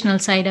nutritional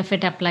side of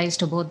it applies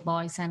to both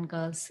boys and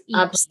girls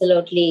equally.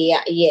 Absolutely.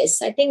 Yeah,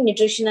 yes. I think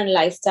nutrition and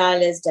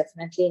lifestyle is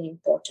definitely an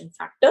important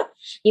factor.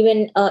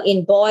 Even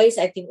in boys,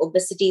 I think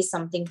obesity is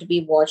something to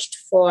be watched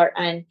for.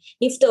 And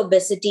if the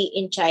obesity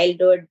in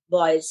childhood,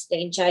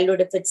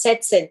 if it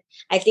sets in,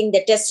 I think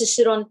the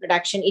testosterone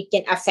production, it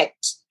can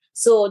affect.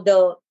 So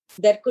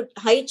there could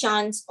high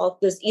chance of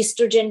this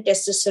estrogen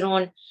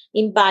testosterone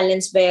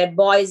imbalance where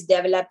boys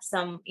develop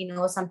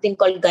something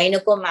called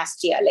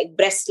gynecomastia, like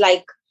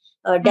breast-like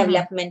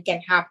development can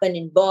happen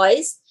in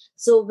boys.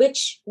 So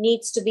which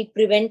needs to be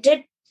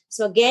prevented.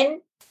 So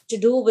again, to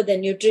do with the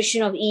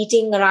nutrition of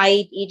eating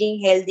right,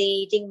 eating healthy,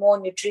 eating more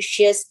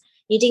nutritious,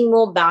 eating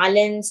more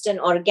balanced and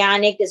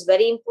organic is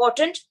very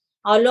important,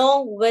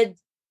 along with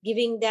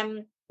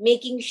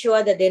making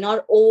sure that they're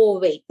not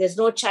overweight. There's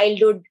no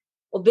childhood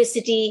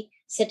obesity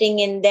sitting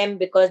in them,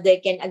 because they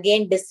can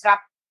again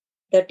disrupt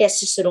the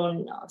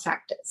testosterone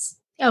factors.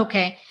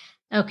 Okay.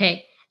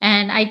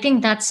 And I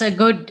think that's a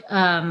good,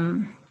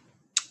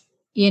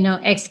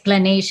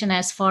 explanation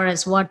as far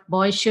as what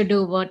boys should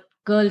do, what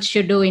girls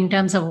should do in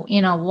terms of,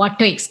 what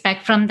to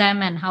expect from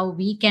them and how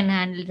we can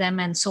handle them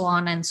and so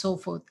on and so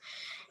forth.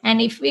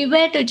 And if we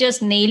were to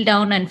just nail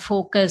down and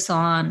focus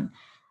on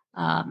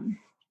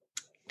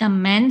the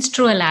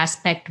menstrual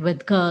aspect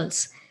with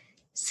girls,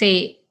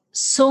 say,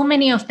 so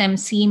many of them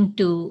seem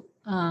to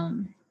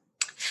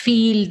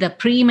feel the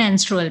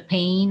premenstrual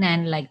pain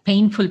and like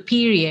painful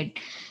period.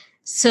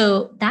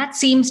 So that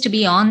seems to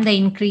be on the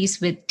increase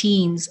with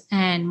teens,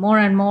 and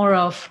more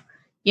of,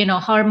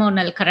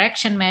 hormonal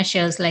correction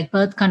measures like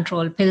birth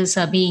control pills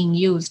are being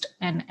used,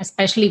 and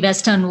especially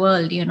Western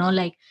world,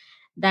 like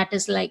that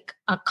is like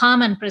a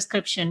common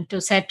prescription to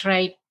set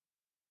right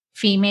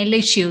female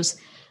issues.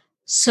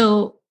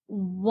 So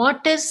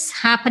what is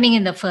happening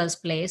in the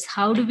first place?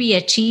 How do we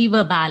achieve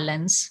a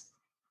balance?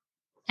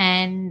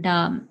 And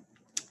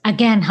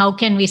again, how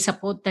can we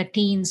support the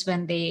teens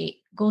when they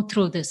go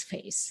through this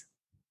phase?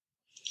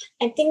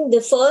 I think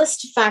the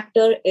first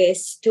factor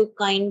is to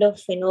kind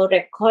of,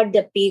 record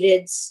the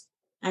periods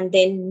and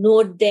then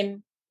note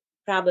them,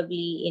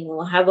 probably,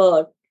 have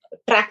a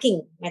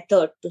tracking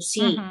method to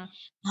see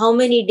how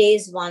many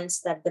days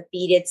once that the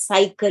period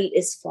cycle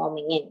is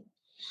forming in.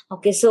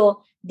 Okay,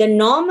 so the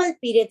normal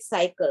period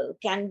cycle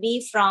can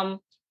be from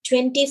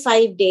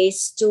 25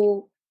 days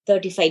to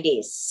 35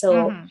 days.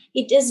 So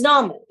it is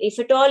normal. If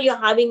at all you're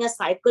having a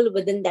cycle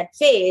within that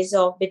phase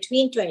of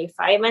between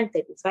 25 and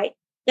 35,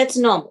 that's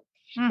normal.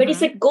 But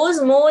if it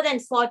goes more than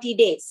 40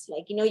 days,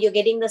 like, you're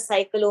getting the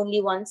cycle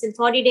only once in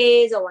 40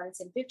 days or once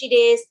in 50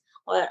 days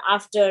or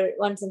after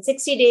once in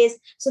 60 days.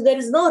 So there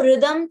is no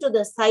rhythm to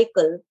the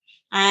cycle.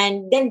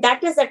 And then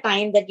that is the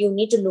time that you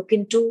need to look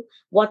into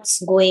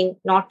what's going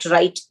not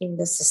right in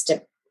the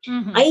system.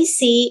 I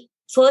see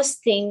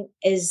first thing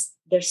is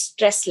the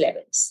stress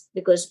levels,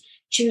 because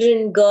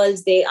children,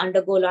 girls, they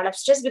undergo a lot of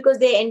stress because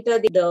they enter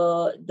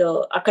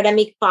the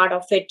academic part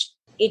of it.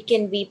 It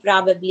can be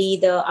probably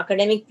the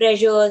academic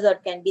pressures, or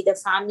it can be the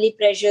family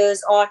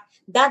pressures, or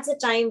that's a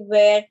time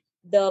where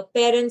the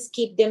parents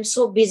keep them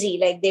so busy,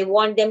 like they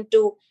want them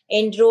to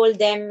enroll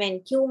them in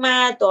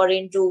QMath or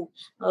into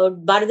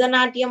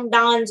Bharatanatyam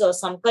dance or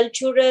some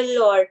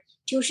cultural or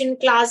tuition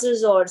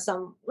classes or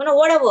some,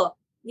 whatever.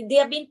 They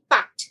have been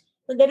packed.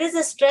 So there is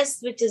a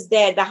stress which is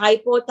there, the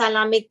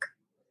hypothalamic,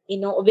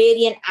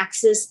 ovarian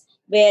axis,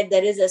 where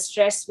there is a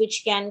stress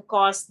which can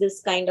cause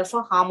this kind of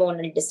a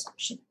hormonal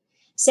disruption.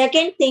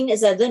 Second thing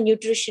is the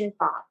nutrition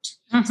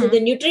part. So the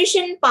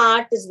nutrition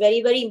part is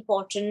very, very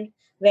important,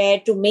 where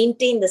to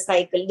maintain the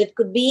cycle. That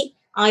could be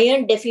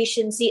iron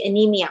deficiency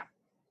anemia,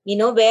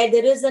 where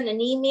there is an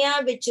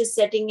anemia which is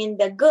setting in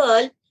the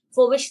girl,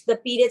 for which the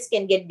periods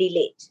can get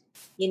delayed,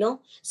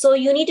 So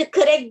you need to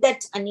correct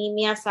that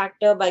anemia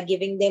factor by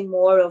giving them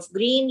more of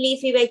green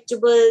leafy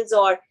vegetables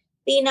or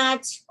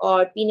peanuts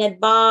or peanut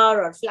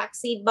bar or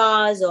flaxseed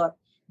bars or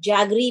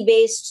jaggery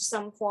based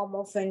some form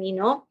of an,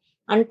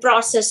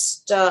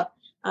 unprocessed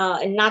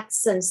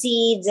nuts and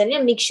seeds and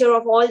a mixture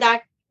of all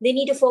that. They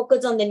need to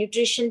focus on the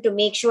nutrition to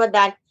make sure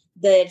that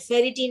the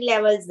ferritin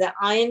levels, the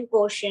iron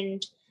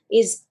quotient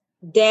is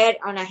there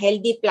on a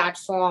healthy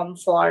platform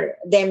for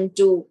them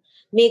to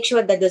make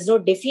sure that there's no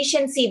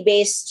deficiency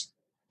based,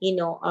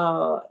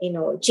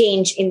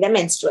 change in the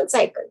menstrual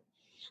cycle.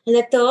 And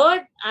the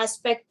third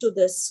aspect to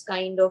this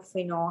kind of,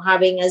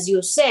 having, as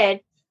you said,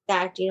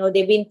 that,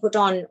 they've been put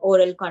on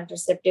oral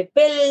contraceptive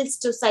pills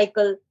to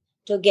cycle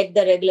to get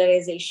the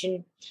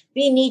regularization,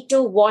 we need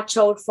to watch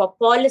out for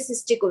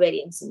polycystic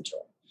ovarian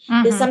syndrome.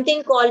 There's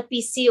something called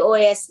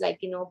PCOS, like,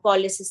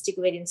 polycystic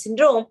ovarian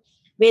syndrome,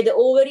 where the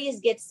ovaries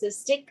get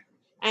cystic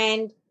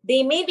and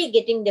they may be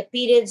getting the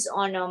periods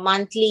on a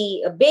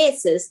monthly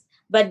basis,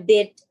 but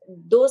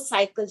those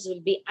cycles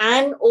will be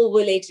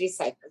anovulatory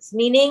cycles,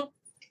 meaning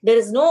there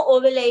is no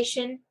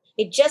ovulation.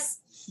 It just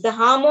the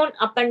hormone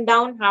up and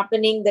down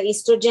happening, the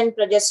estrogen,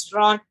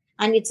 progesterone,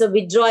 and it's a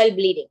withdrawal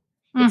bleeding.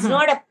 It's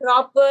not a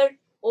proper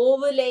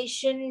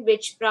ovulation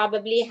which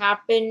probably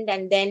happened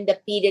and then the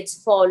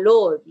periods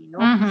followed.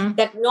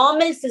 That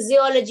normal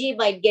physiology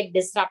might get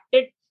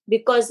disrupted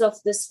because of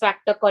this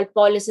factor called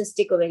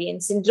polycystic ovarian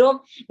syndrome,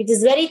 which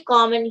is very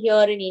common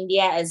here in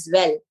India as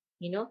well.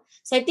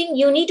 So I think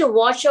you need to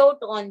watch out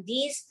on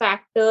these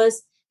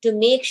factors to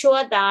make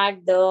sure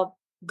that the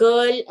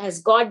girl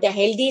has got the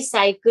healthy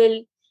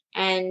cycle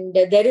and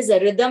there is a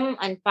rhythm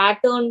and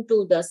pattern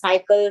to the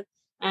cycle,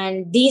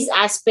 and these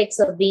aspects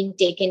are being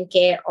taken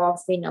care of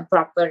in a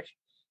proper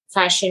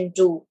fashion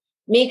to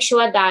make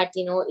sure that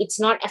it's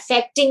not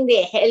affecting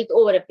their health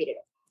over a period.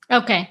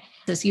 Okay,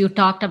 so you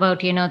talked about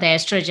the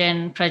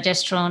estrogen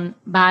progesterone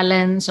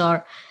balance,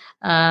 or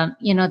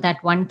that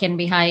one can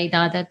be high, the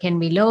other can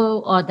be low,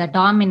 or the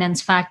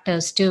dominance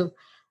factors too.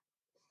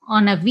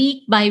 On a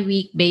week by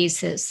week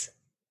basis,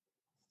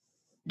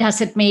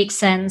 does it make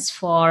sense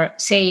for,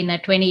 say, in a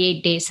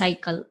 28-day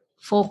cycle,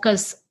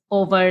 focus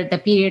over the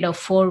period of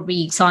 4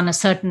 weeks on a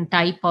certain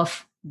type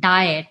of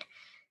diet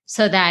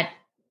so that,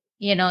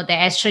 the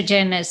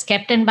estrogen is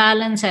kept in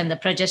balance and the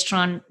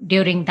progesterone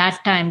during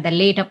that time, the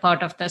later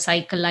part of the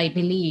cycle, I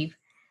believe,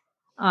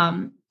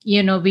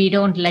 we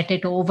don't let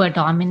it over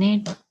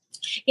dominate?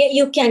 Yeah,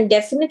 you can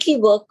definitely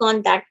work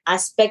on that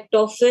aspect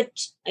of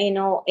it,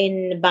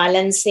 in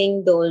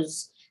balancing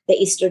the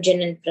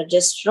estrogen and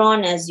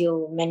progesterone, as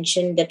you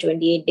mentioned, the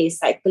 28-day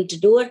cycle to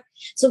do it.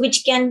 So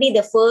which can be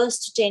the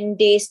first 10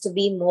 days to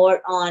be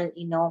more on,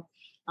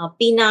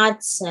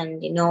 peanuts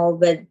and,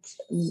 with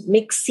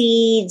mixed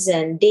seeds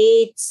and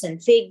dates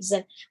and figs,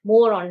 and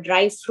more on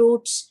dry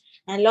fruits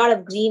and a lot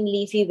of green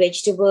leafy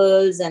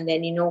vegetables, and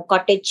then,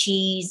 cottage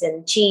cheese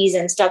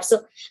and stuff.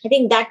 So I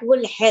think that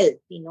will help,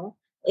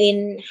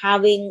 in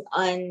having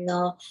an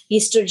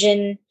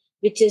estrogen,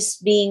 which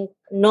is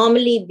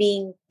normally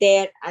being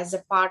there as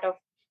a part of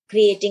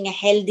creating a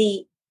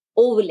healthy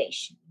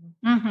ovulation.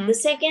 The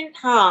second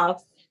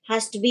half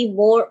has to be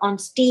more on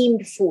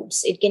steamed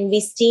foods. It can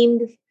be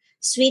steamed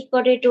sweet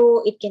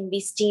potato, it can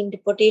be steamed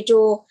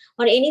potato,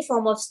 or any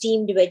form of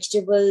steamed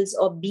vegetables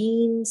or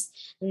beans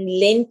and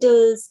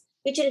lentils,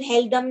 which will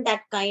help them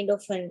that kind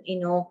of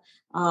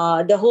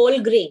the whole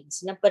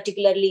grains,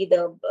 particularly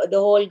the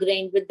whole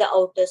grain with the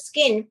outer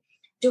skin,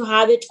 to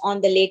have it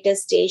on the later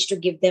stage to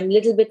give them a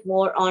little bit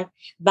more on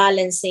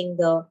balancing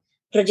the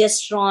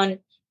progesterone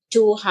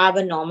to have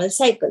a normal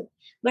cycle.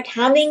 But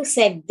having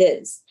said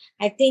this,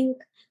 I think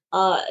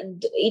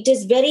it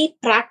is very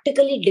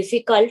practically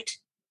difficult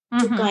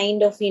to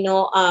kind of,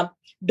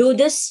 do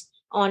this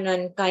on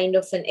a kind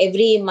of an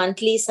every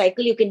monthly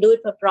cycle. You can do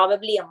it for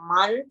probably a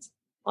month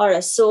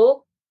or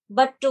so,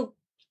 but to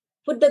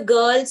put the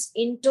girls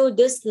into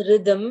this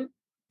rhythm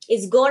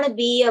is going to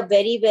be a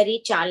very,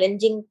 very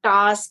challenging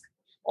task.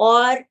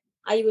 Or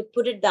I would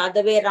put it the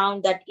other way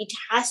around, that it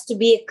has to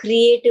be a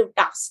creative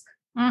task.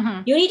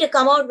 You need to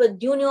come out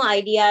with new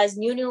ideas,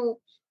 new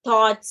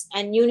thoughts,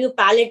 and new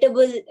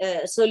palatable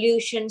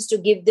solutions to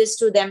give this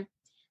to them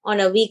on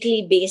a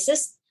weekly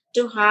basis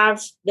to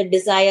have the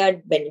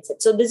desired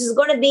benefit. So this is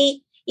going to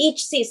be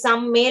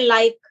some may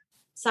like,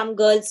 some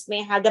girls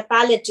may have, the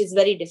palate is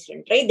very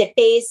different, right? The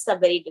tastes are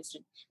very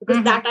different,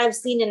 because that I've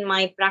seen in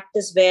my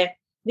practice, where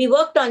we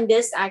worked on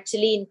this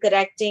actually in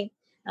correcting,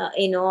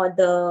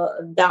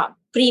 the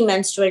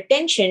premenstrual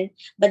tension.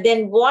 But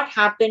then what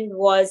happened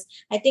was,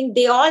 I think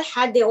they all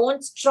had their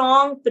own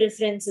strong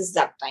preferences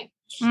that time.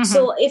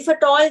 So if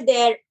at all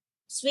their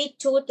sweet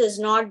tooth is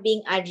not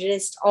being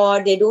addressed,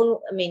 or they don't,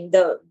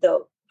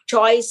 the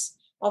choice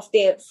of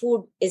their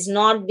food is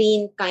not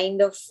being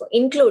kind of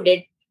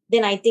included,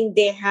 then I think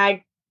they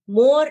had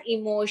more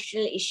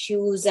emotional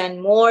issues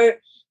and more,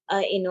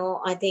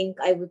 I think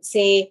I would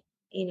say,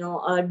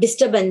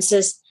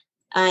 disturbances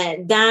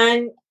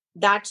than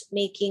that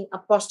making a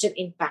positive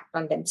impact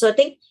on them. So I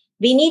think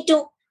we need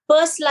to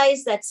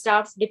personalize that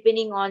stuff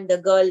depending on the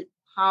girl,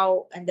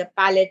 how and the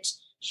palate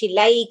she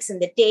likes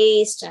and the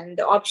taste and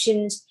the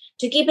options,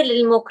 to keep it a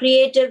little more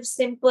creative,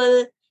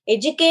 simple,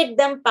 educate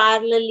them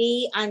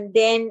parallelly. And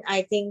then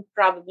I think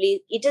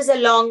probably it is a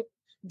long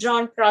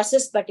drawn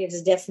process, but it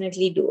is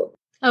definitely doable.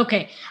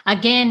 Okay.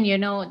 Again,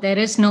 there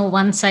is no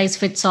one size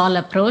fits all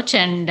approach,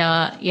 and,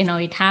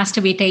 it has to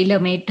be tailor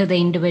made to the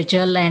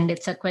individual. And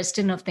it's a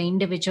question of the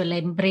individual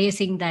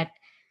embracing that,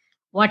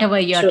 whatever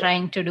you're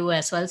trying to do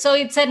as well. So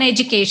it's an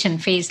education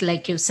phase,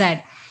 like you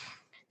said.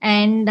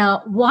 And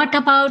what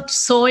about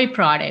soy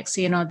products?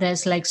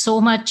 There's like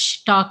so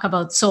much talk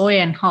about soy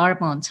and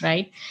hormones,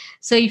 right?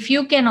 So if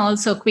you can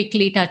also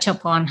quickly touch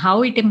upon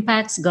how it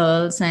impacts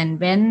girls, and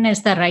when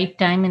is the right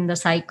time in the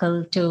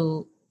cycle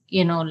to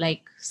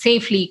like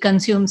safely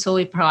consume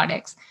soy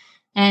products?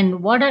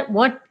 And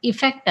what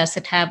effect does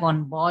it have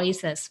on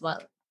boys as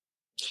well?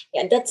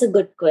 Yeah, that's a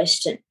good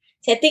question.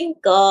 So I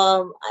think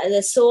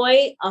the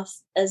soy,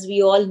 as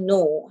we all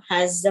know,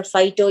 has the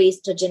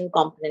phytoestrogen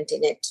component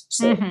in it.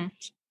 So Mm-hmm.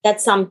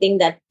 that's something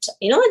that,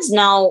 it's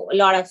now a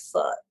lot of,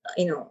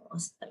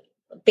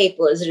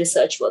 papers,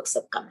 research works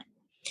have come in.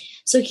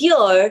 So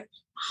here,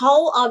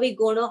 how are we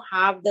going to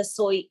have the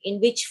soy,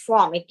 in which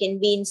form? It can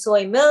be in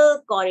soy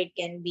milk, or it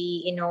can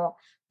be,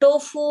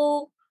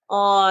 tofu,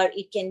 or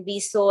it can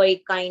be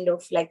soy kind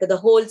of like the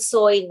whole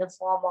soy in the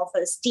form of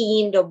a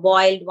steamed or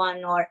boiled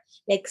one, or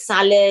like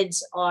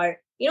salads, or,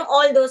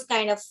 all those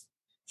kind of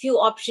few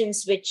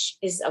options which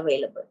is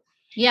available.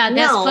 Yeah,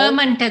 there's Now,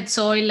 fermented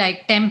soy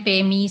like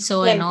tempeh,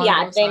 miso, and all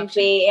those options.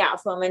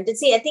 tempeh, fermented.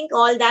 See, I think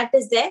all that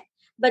is there.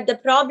 But the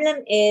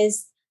problem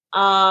is,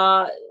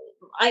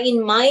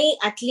 in my,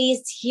 at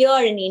least here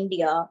in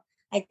India,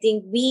 I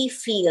think we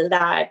feel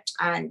that,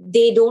 and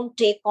they don't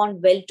take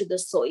on well to the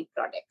soy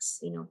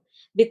products,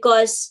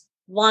 because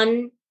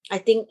one, I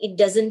think it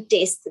doesn't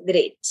taste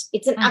great.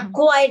 It's an Mhm.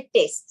 acquired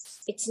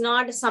taste. It's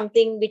not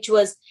something which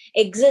was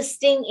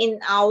existing in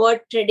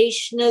our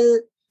traditional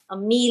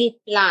meal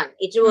plan.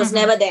 It was Mhm.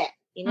 never there.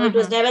 It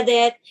was Mhm. never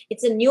there.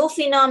 It's a new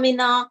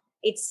phenomena.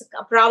 It's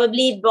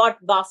probably brought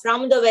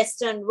from the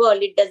Western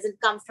world. It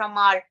doesn't come from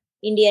our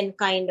Indian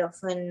kind of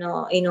an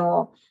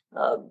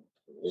uh,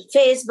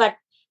 phase. But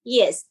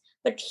yes,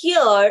 but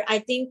here I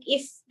think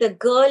if the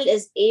girl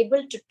is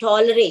able to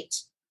tolerate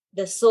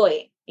the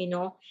soy,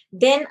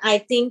 then I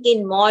think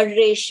in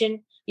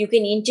moderation you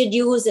can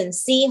introduce and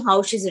see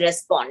how she's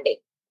responding.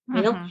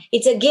 Mhm.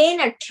 It's again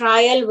a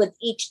trial with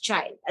each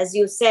child. As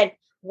you said,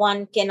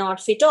 one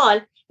cannot fit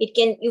all.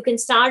 You can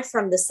start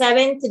from the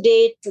 7th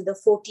day to the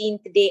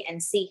 14th day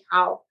and see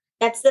how.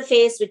 That's the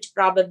phase which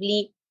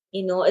probably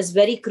is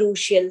very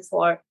crucial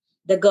for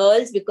the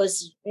girls,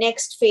 because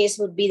next phase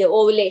would be the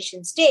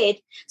ovulation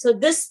stage. So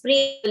this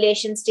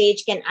pre-ovulation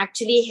stage can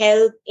actually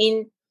help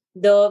in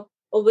the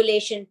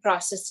ovulation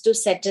process to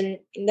set in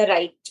the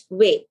right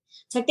way.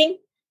 So I think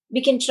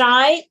we can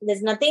try.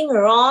 There's nothing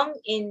wrong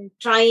in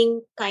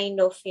trying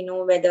kind of,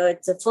 whether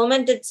it's a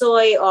fermented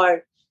soy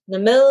or the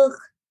milk,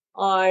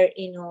 or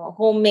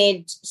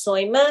homemade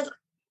soy milk,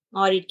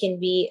 or it can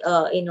be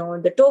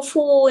the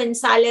tofu and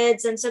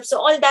salads and stuff. So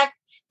all that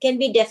can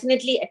be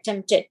definitely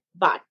attempted.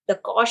 But the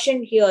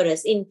caution here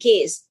is, in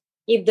case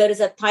if there is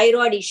a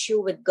thyroid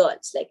issue with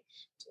girls, like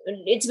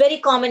it's very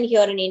common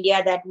here in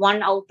India that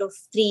 1 out of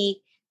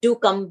 3 do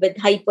come with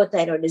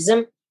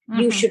hypothyroidism.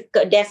 You Mhm. should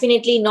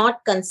definitely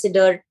not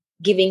consider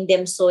giving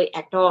them soy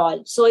at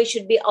all. Soy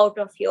should be out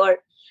of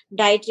your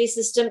dietary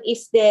system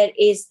if there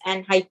is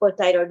an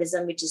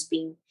hypothyroidism which is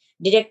being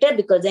detected,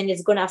 because then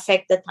it's going to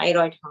affect the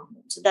thyroid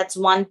hormone. So that's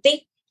one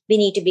thing we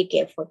need to be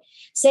careful.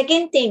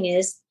 Second thing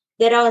is,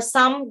 there are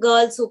some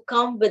girls who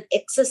come with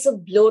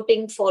excessive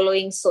bloating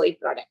following soy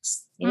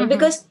products, Mhm.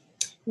 because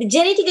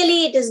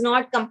genetically it is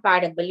not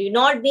compatible. You're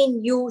not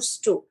being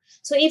used to.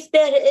 So if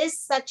there is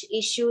such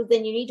issue,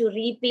 then you need to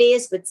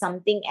replace with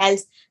something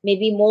else,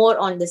 maybe more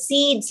on the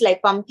seeds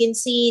like pumpkin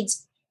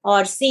seeds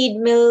or seed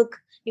milk.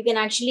 You can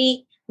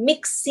actually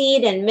mix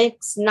seed and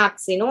mix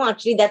nuts.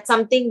 Actually that's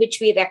something which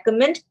we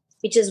recommend,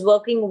 which is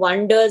working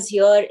wonders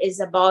here, is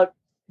about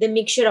the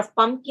mixture of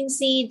pumpkin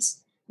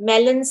seeds,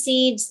 melon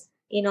seeds,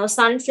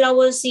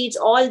 sunflower seeds,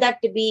 all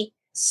that to be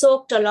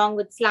soaked along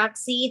with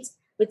flax seeds,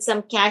 with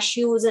some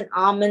cashews and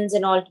almonds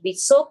and all to be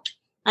soaked.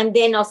 And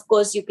then, of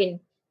course, you can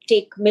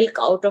take milk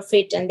out of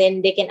it, and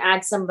then they can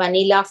add some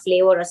vanilla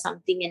flavor or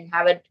something and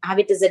have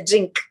it as a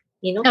drink.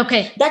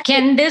 Okay. That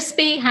Can this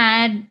be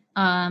had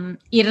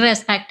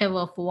irrespective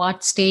of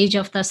what stage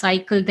of the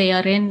cycle they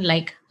are in,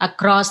 like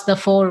across the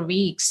 4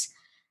 weeks?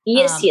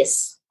 yes, Um,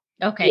 yes,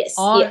 okay. yes,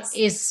 Or yes.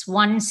 is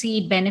one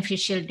seed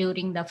beneficial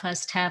during the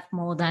first half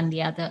more than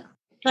the other?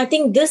 I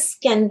think this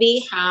can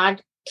be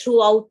had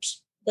throughout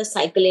the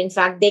cycle. In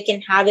fact, they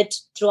can have it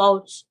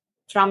throughout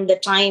from the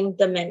time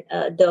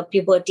the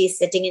puberty is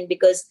setting in,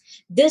 because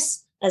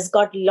this has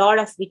got a lot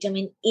of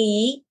vitamin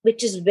E,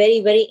 which is very,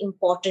 very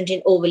important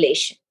in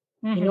ovulation,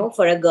 Mhm.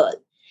 for a girl.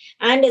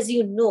 And as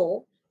you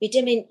know,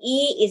 vitamin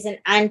E is an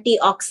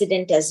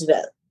antioxidant as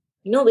well,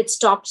 which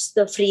stops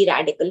the free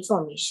radical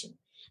formation.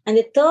 And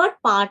the third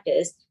part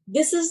is,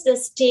 this is the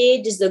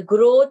stage, is the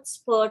growth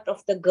spurt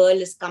of the girl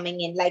is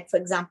coming in, like for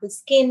example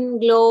skin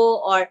glow,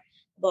 or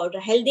about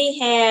a healthy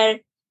hair,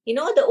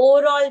 the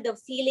overall, the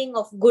feeling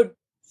of good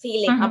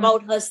feeling Mhm.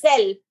 about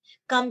herself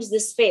comes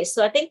this phase.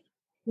 So I think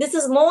this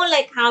is more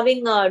like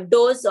having a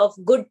dose of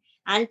good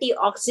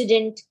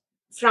antioxidant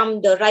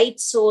from the right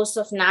source,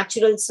 of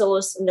natural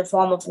source, in the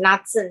form of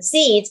nuts and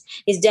seeds,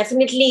 is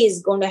definitely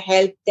is going to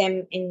help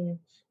them in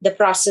the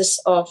process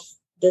of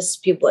this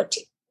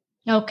puberty.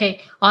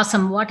 Okay.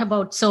 Awesome. What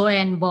about soy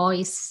and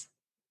boys?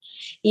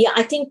 Yeah,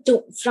 I think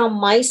from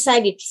my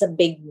side, it's a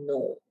big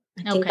no.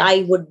 I think Okay. I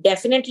would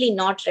definitely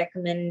not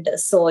recommend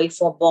soy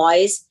for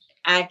boys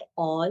at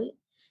all.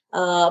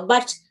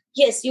 But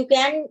yes, you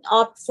can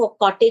opt for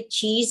cottage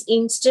cheese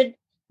instead,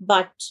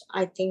 but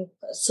I think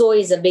so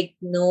is a big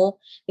no,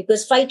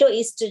 because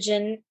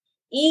phytoestrogen,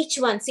 each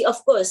one, see,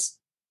 of course,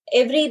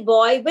 every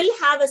boy will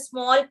have a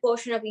small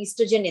portion of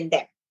estrogen in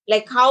them,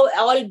 like how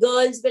all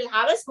girls will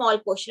have a small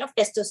portion of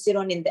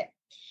testosterone in them.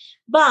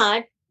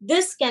 But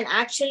this can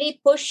actually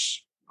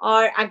push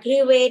or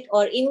aggravate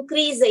or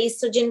increase the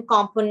estrogen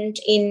component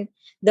in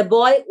the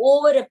boy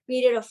over a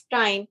period of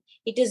time.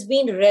 It has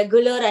been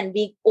regular and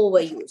being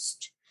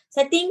overused.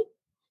 So I think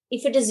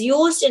if it is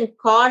used in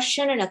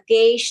caution and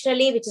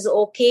occasionally, which is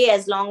okay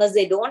as long as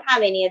they don't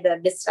have any other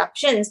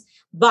disruptions.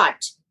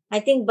 But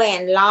I think by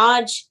and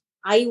large,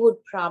 I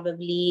would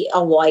probably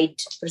avoid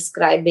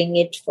prescribing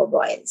it for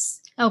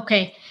boys.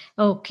 Okay.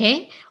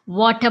 Okay.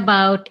 What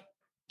about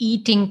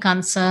eating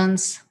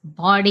concerns,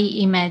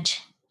 body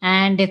image,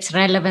 and its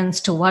relevance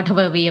to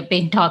whatever we have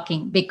been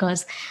talking?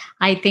 Because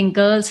I think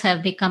girls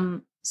have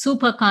become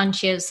super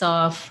conscious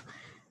of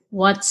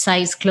what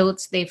size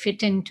clothes they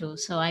fit into.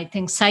 So I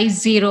think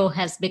size 0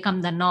 has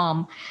become the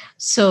norm.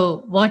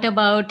 So what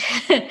about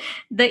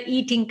the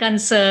eating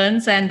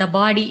concerns and the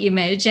body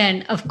image?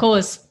 And of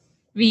course,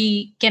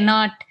 we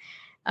cannot,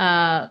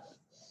 uh,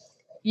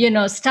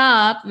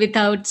 stop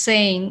without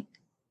saying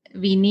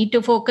we need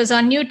to focus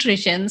on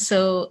nutrition.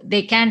 So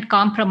they can't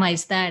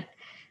compromise that.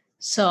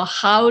 So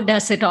how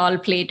does it all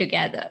play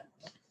together?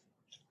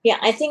 Yeah,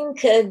 I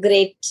think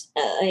great.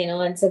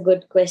 It's a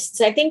good question.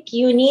 So I think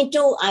you need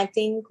to,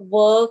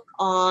 work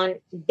on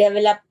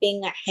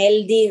developing a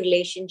healthy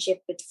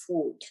relationship with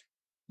food.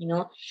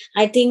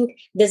 I think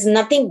there's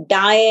nothing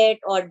diet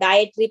or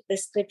dietary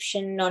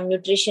prescription or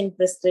nutrition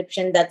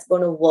prescription that's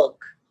going to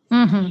work.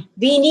 Mm-hmm.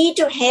 We need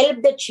to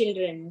help the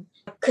children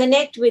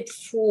connect with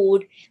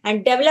food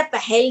and develop a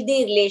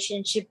healthy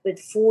relationship with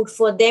food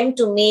for them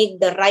to make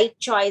the right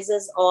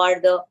choices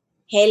or the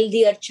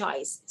healthier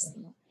choices.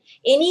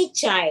 Any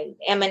child,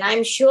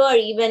 I'm sure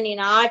even in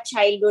our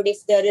childhood,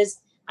 if there is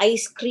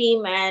ice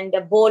cream and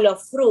a bowl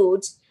of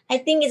fruits, I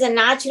think it's a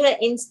natural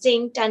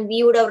instinct and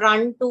we would have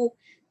run to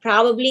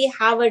probably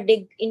have a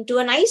dig into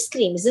an ice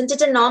cream. Isn't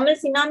it a normal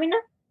phenomenon?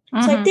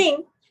 Mm-hmm. So I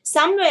think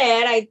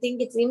somewhere,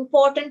 it's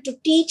important to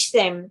teach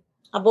them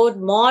about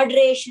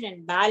moderation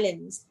and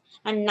balance,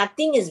 and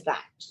nothing is bad.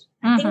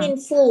 I think in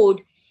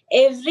food,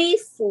 every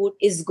food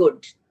is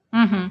good.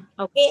 Mm-hmm.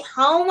 Okay,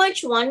 how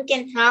much one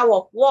can have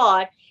of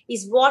what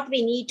is what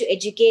we need to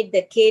educate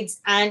the kids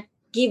and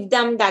give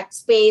them that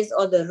space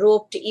or the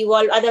rope to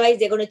evolve. Otherwise,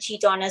 they're going to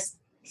cheat on us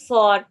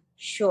for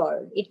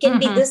sure. It can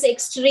be this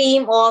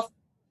extreme of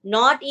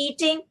not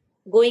eating,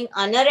 going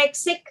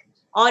anorexic,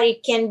 or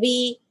it can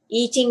be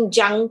eating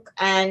junk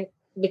and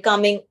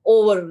becoming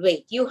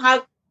overweight. You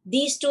have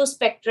these two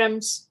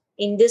spectrums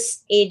in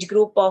this age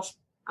group of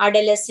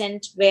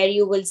adolescent, where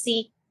you will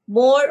see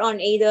more on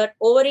either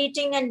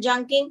overeating and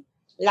junking,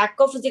 lack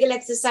of physical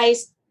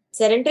exercise,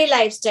 sedentary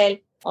lifestyle,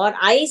 or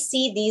I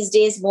see these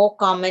days more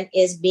common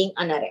is being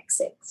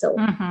anorexic. So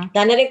the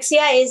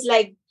anorexia is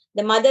like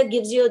the mother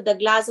gives you the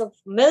glass of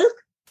milk.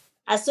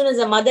 As soon as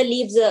the mother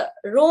leaves the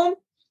room,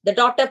 the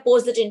daughter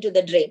pours it into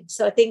the drain.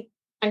 So I think,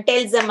 and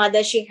tells the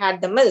mother she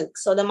had the milk.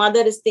 So the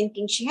mother is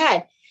thinking she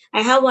had.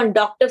 I have one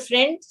doctor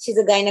friend. She's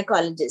a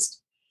gynecologist.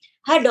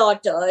 Her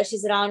daughter,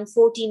 she's around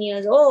 14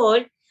 years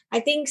old. I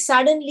think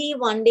suddenly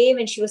one day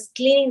when she was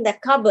cleaning the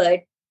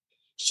cupboard,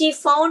 she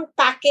found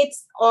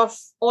packets of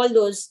all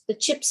those, the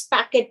chips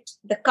packet,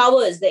 the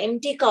covers, the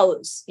empty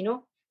covers,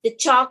 the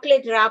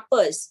chocolate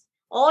wrappers,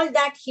 all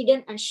that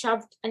hidden and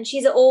shoved. And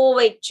she's an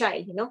overweight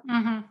child,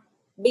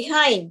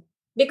 behind,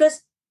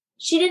 because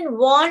she didn't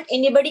want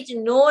anybody to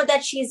know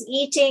that she's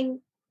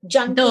eating,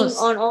 junking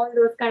on all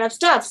those kind of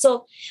stuff.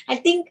 So I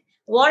think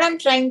what I'm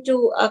trying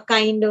to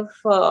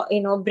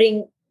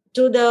bring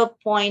to the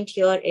point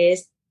here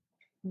is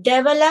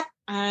develop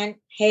and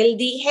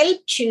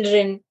help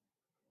children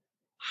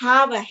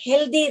have a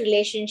healthy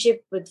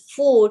relationship with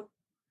food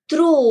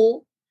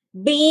through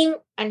being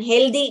and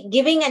healthy,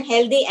 giving a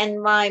healthy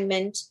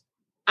environment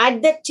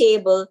at the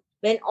table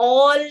when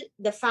all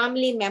the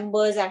family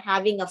members are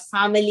having a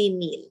family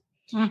meal.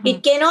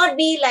 It cannot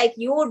be like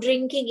you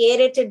drinking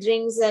aerated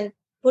drinks and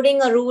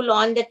putting a rule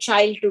on the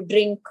child to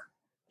drink,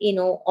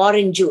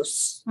 orange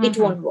juice. It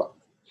won't work.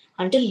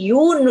 Until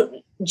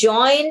you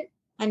join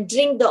and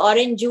drink the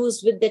orange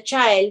juice with the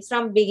child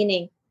from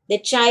beginning, the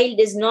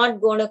child is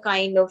not going to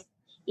kind of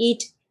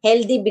eat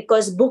healthy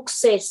because books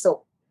say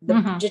so.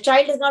 The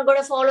child is not going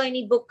to follow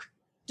any book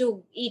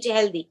to eat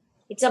healthy.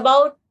 It's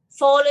about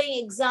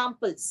following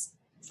examples,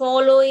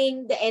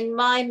 following the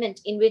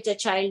environment in which a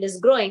child is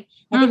growing.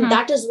 I think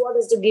that is what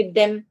is to give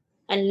them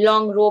a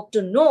long rope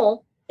to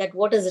know that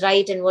what is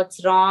right and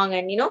what's wrong.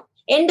 And,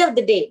 end of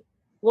the day,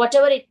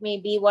 whatever it may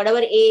be, whatever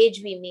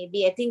age we may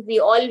be, I think we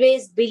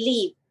always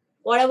believe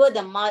whatever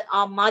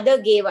our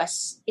mother gave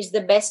us is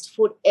the best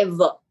food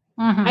ever.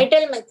 I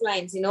tell my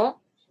clients,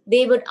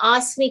 they would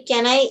ask me,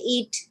 can I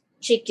eat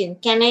chicken?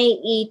 Can I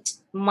eat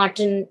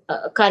mutton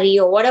curry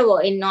or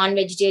whatever in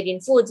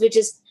non-vegetarian foods, which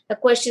is a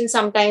question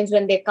sometimes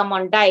when they come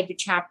on diet,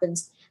 which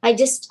happens. I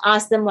just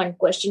ask them one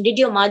question. Did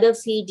your mother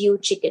feed you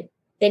chicken?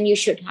 Then you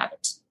should have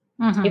it.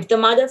 Mhm. If the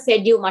mother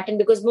fed you mutton,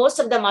 because most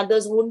of the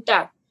mothers wouldn't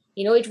have,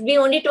 it would be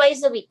only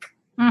twice a week.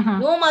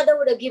 Mhm. No mother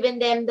would have given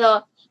them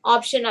the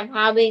option of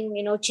having,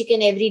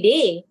 chicken every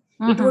day.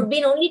 It Mhm. would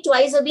be only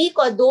twice a week,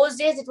 or those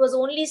days it was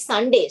only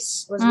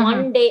Sundays. It was Mhm.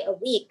 one day a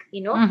week,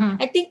 Mhm.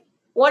 I think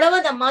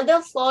whatever the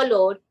mother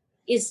followed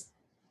is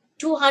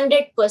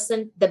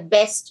 200% the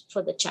best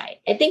for the child.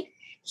 I think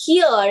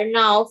here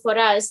now for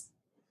us,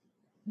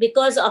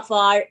 because of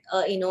our,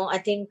 I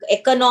think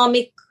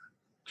economic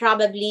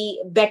probably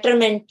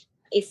betterment,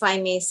 if I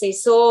may say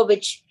so,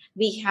 which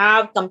we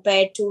have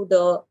compared to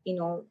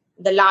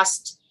the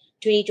last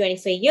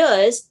 20-25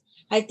 years,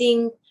 I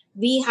think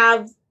we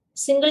have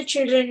single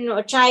children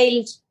or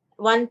child,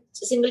 one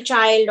single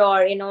child,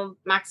 or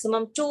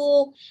maximum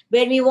two,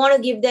 where we want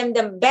to give them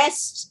the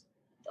best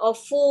of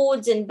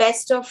foods and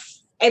best of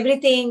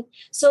everything.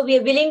 So we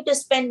are willing to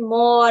spend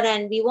more,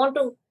 and we want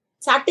to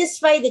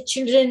satisfy the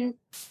children,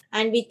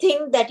 and we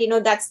think that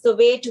that's the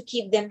way to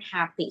keep them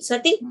happy. So I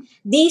think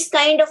these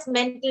kind of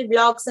mental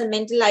blocks and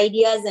mental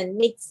ideas and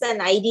myths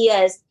and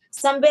ideas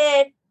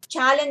somewhere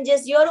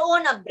challenges your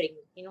own upbringing.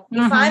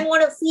 If I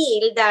want to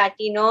feel that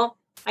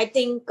I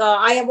think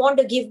I want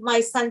to give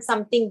my son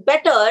something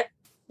better,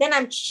 then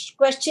I'm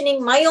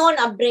questioning my own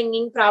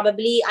upbringing.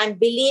 Probably I'm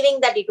believing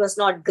that it was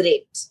not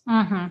great,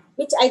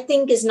 which I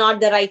think is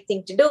not the right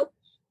thing to do.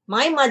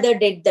 My mother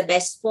did the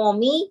best for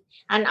me,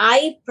 and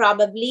I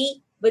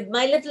probably, with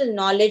my little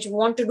knowledge,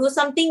 want to do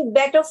something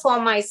better for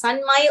my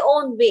son my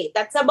own way.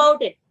 That's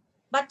about it.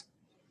 But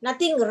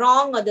nothing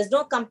wrong, or there's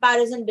no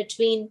comparison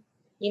between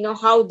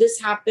how this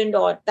happened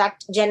or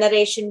that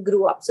generation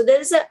grew up. So there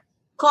is a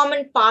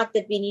common path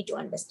that we need to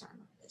understand.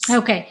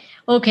 Okay,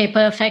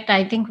 perfect.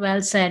 I think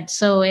well said.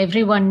 So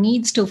everyone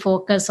needs to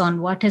focus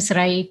on what is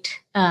right,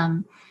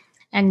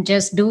 and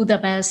just do the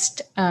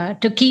best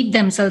to keep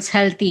themselves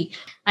healthy.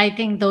 I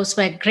think those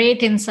were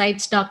great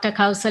insights, Dr.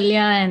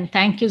 Kausalya, and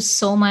thank you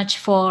so much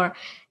for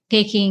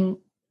taking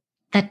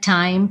the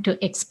time to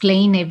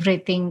explain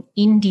everything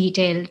in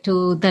detail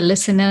to the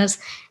listeners.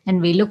 And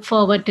we look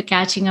forward to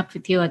catching up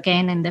with you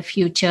again in the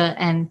future.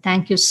 And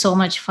thank you so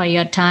much for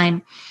your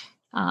time,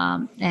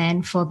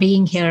 and for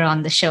being here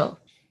on the show.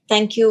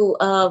 Thank you,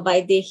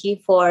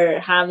 Vaidehi, for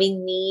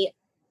having me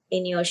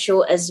in your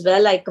show as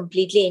well. I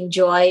completely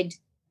enjoyed,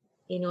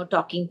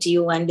 talking to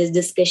you, and this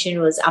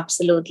discussion was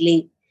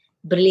absolutely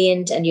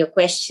brilliant, and your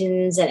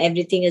questions and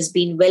everything has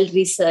been well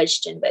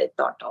researched and well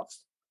thought of.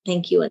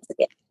 Thank you once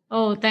again.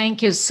 Oh,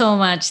 thank you so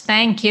much.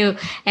 Thank you.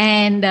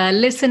 And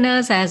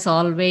listeners, as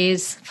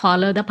always,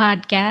 follow the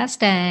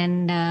podcast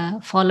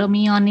and follow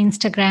me on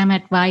Instagram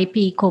at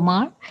YP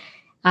Kumar.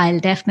 I'll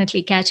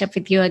definitely catch up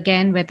with you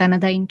again with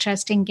another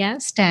interesting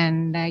guest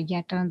and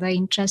yet another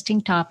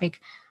interesting topic.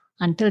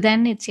 Until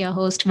then, it's your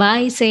host,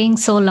 Vi, saying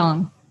so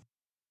long.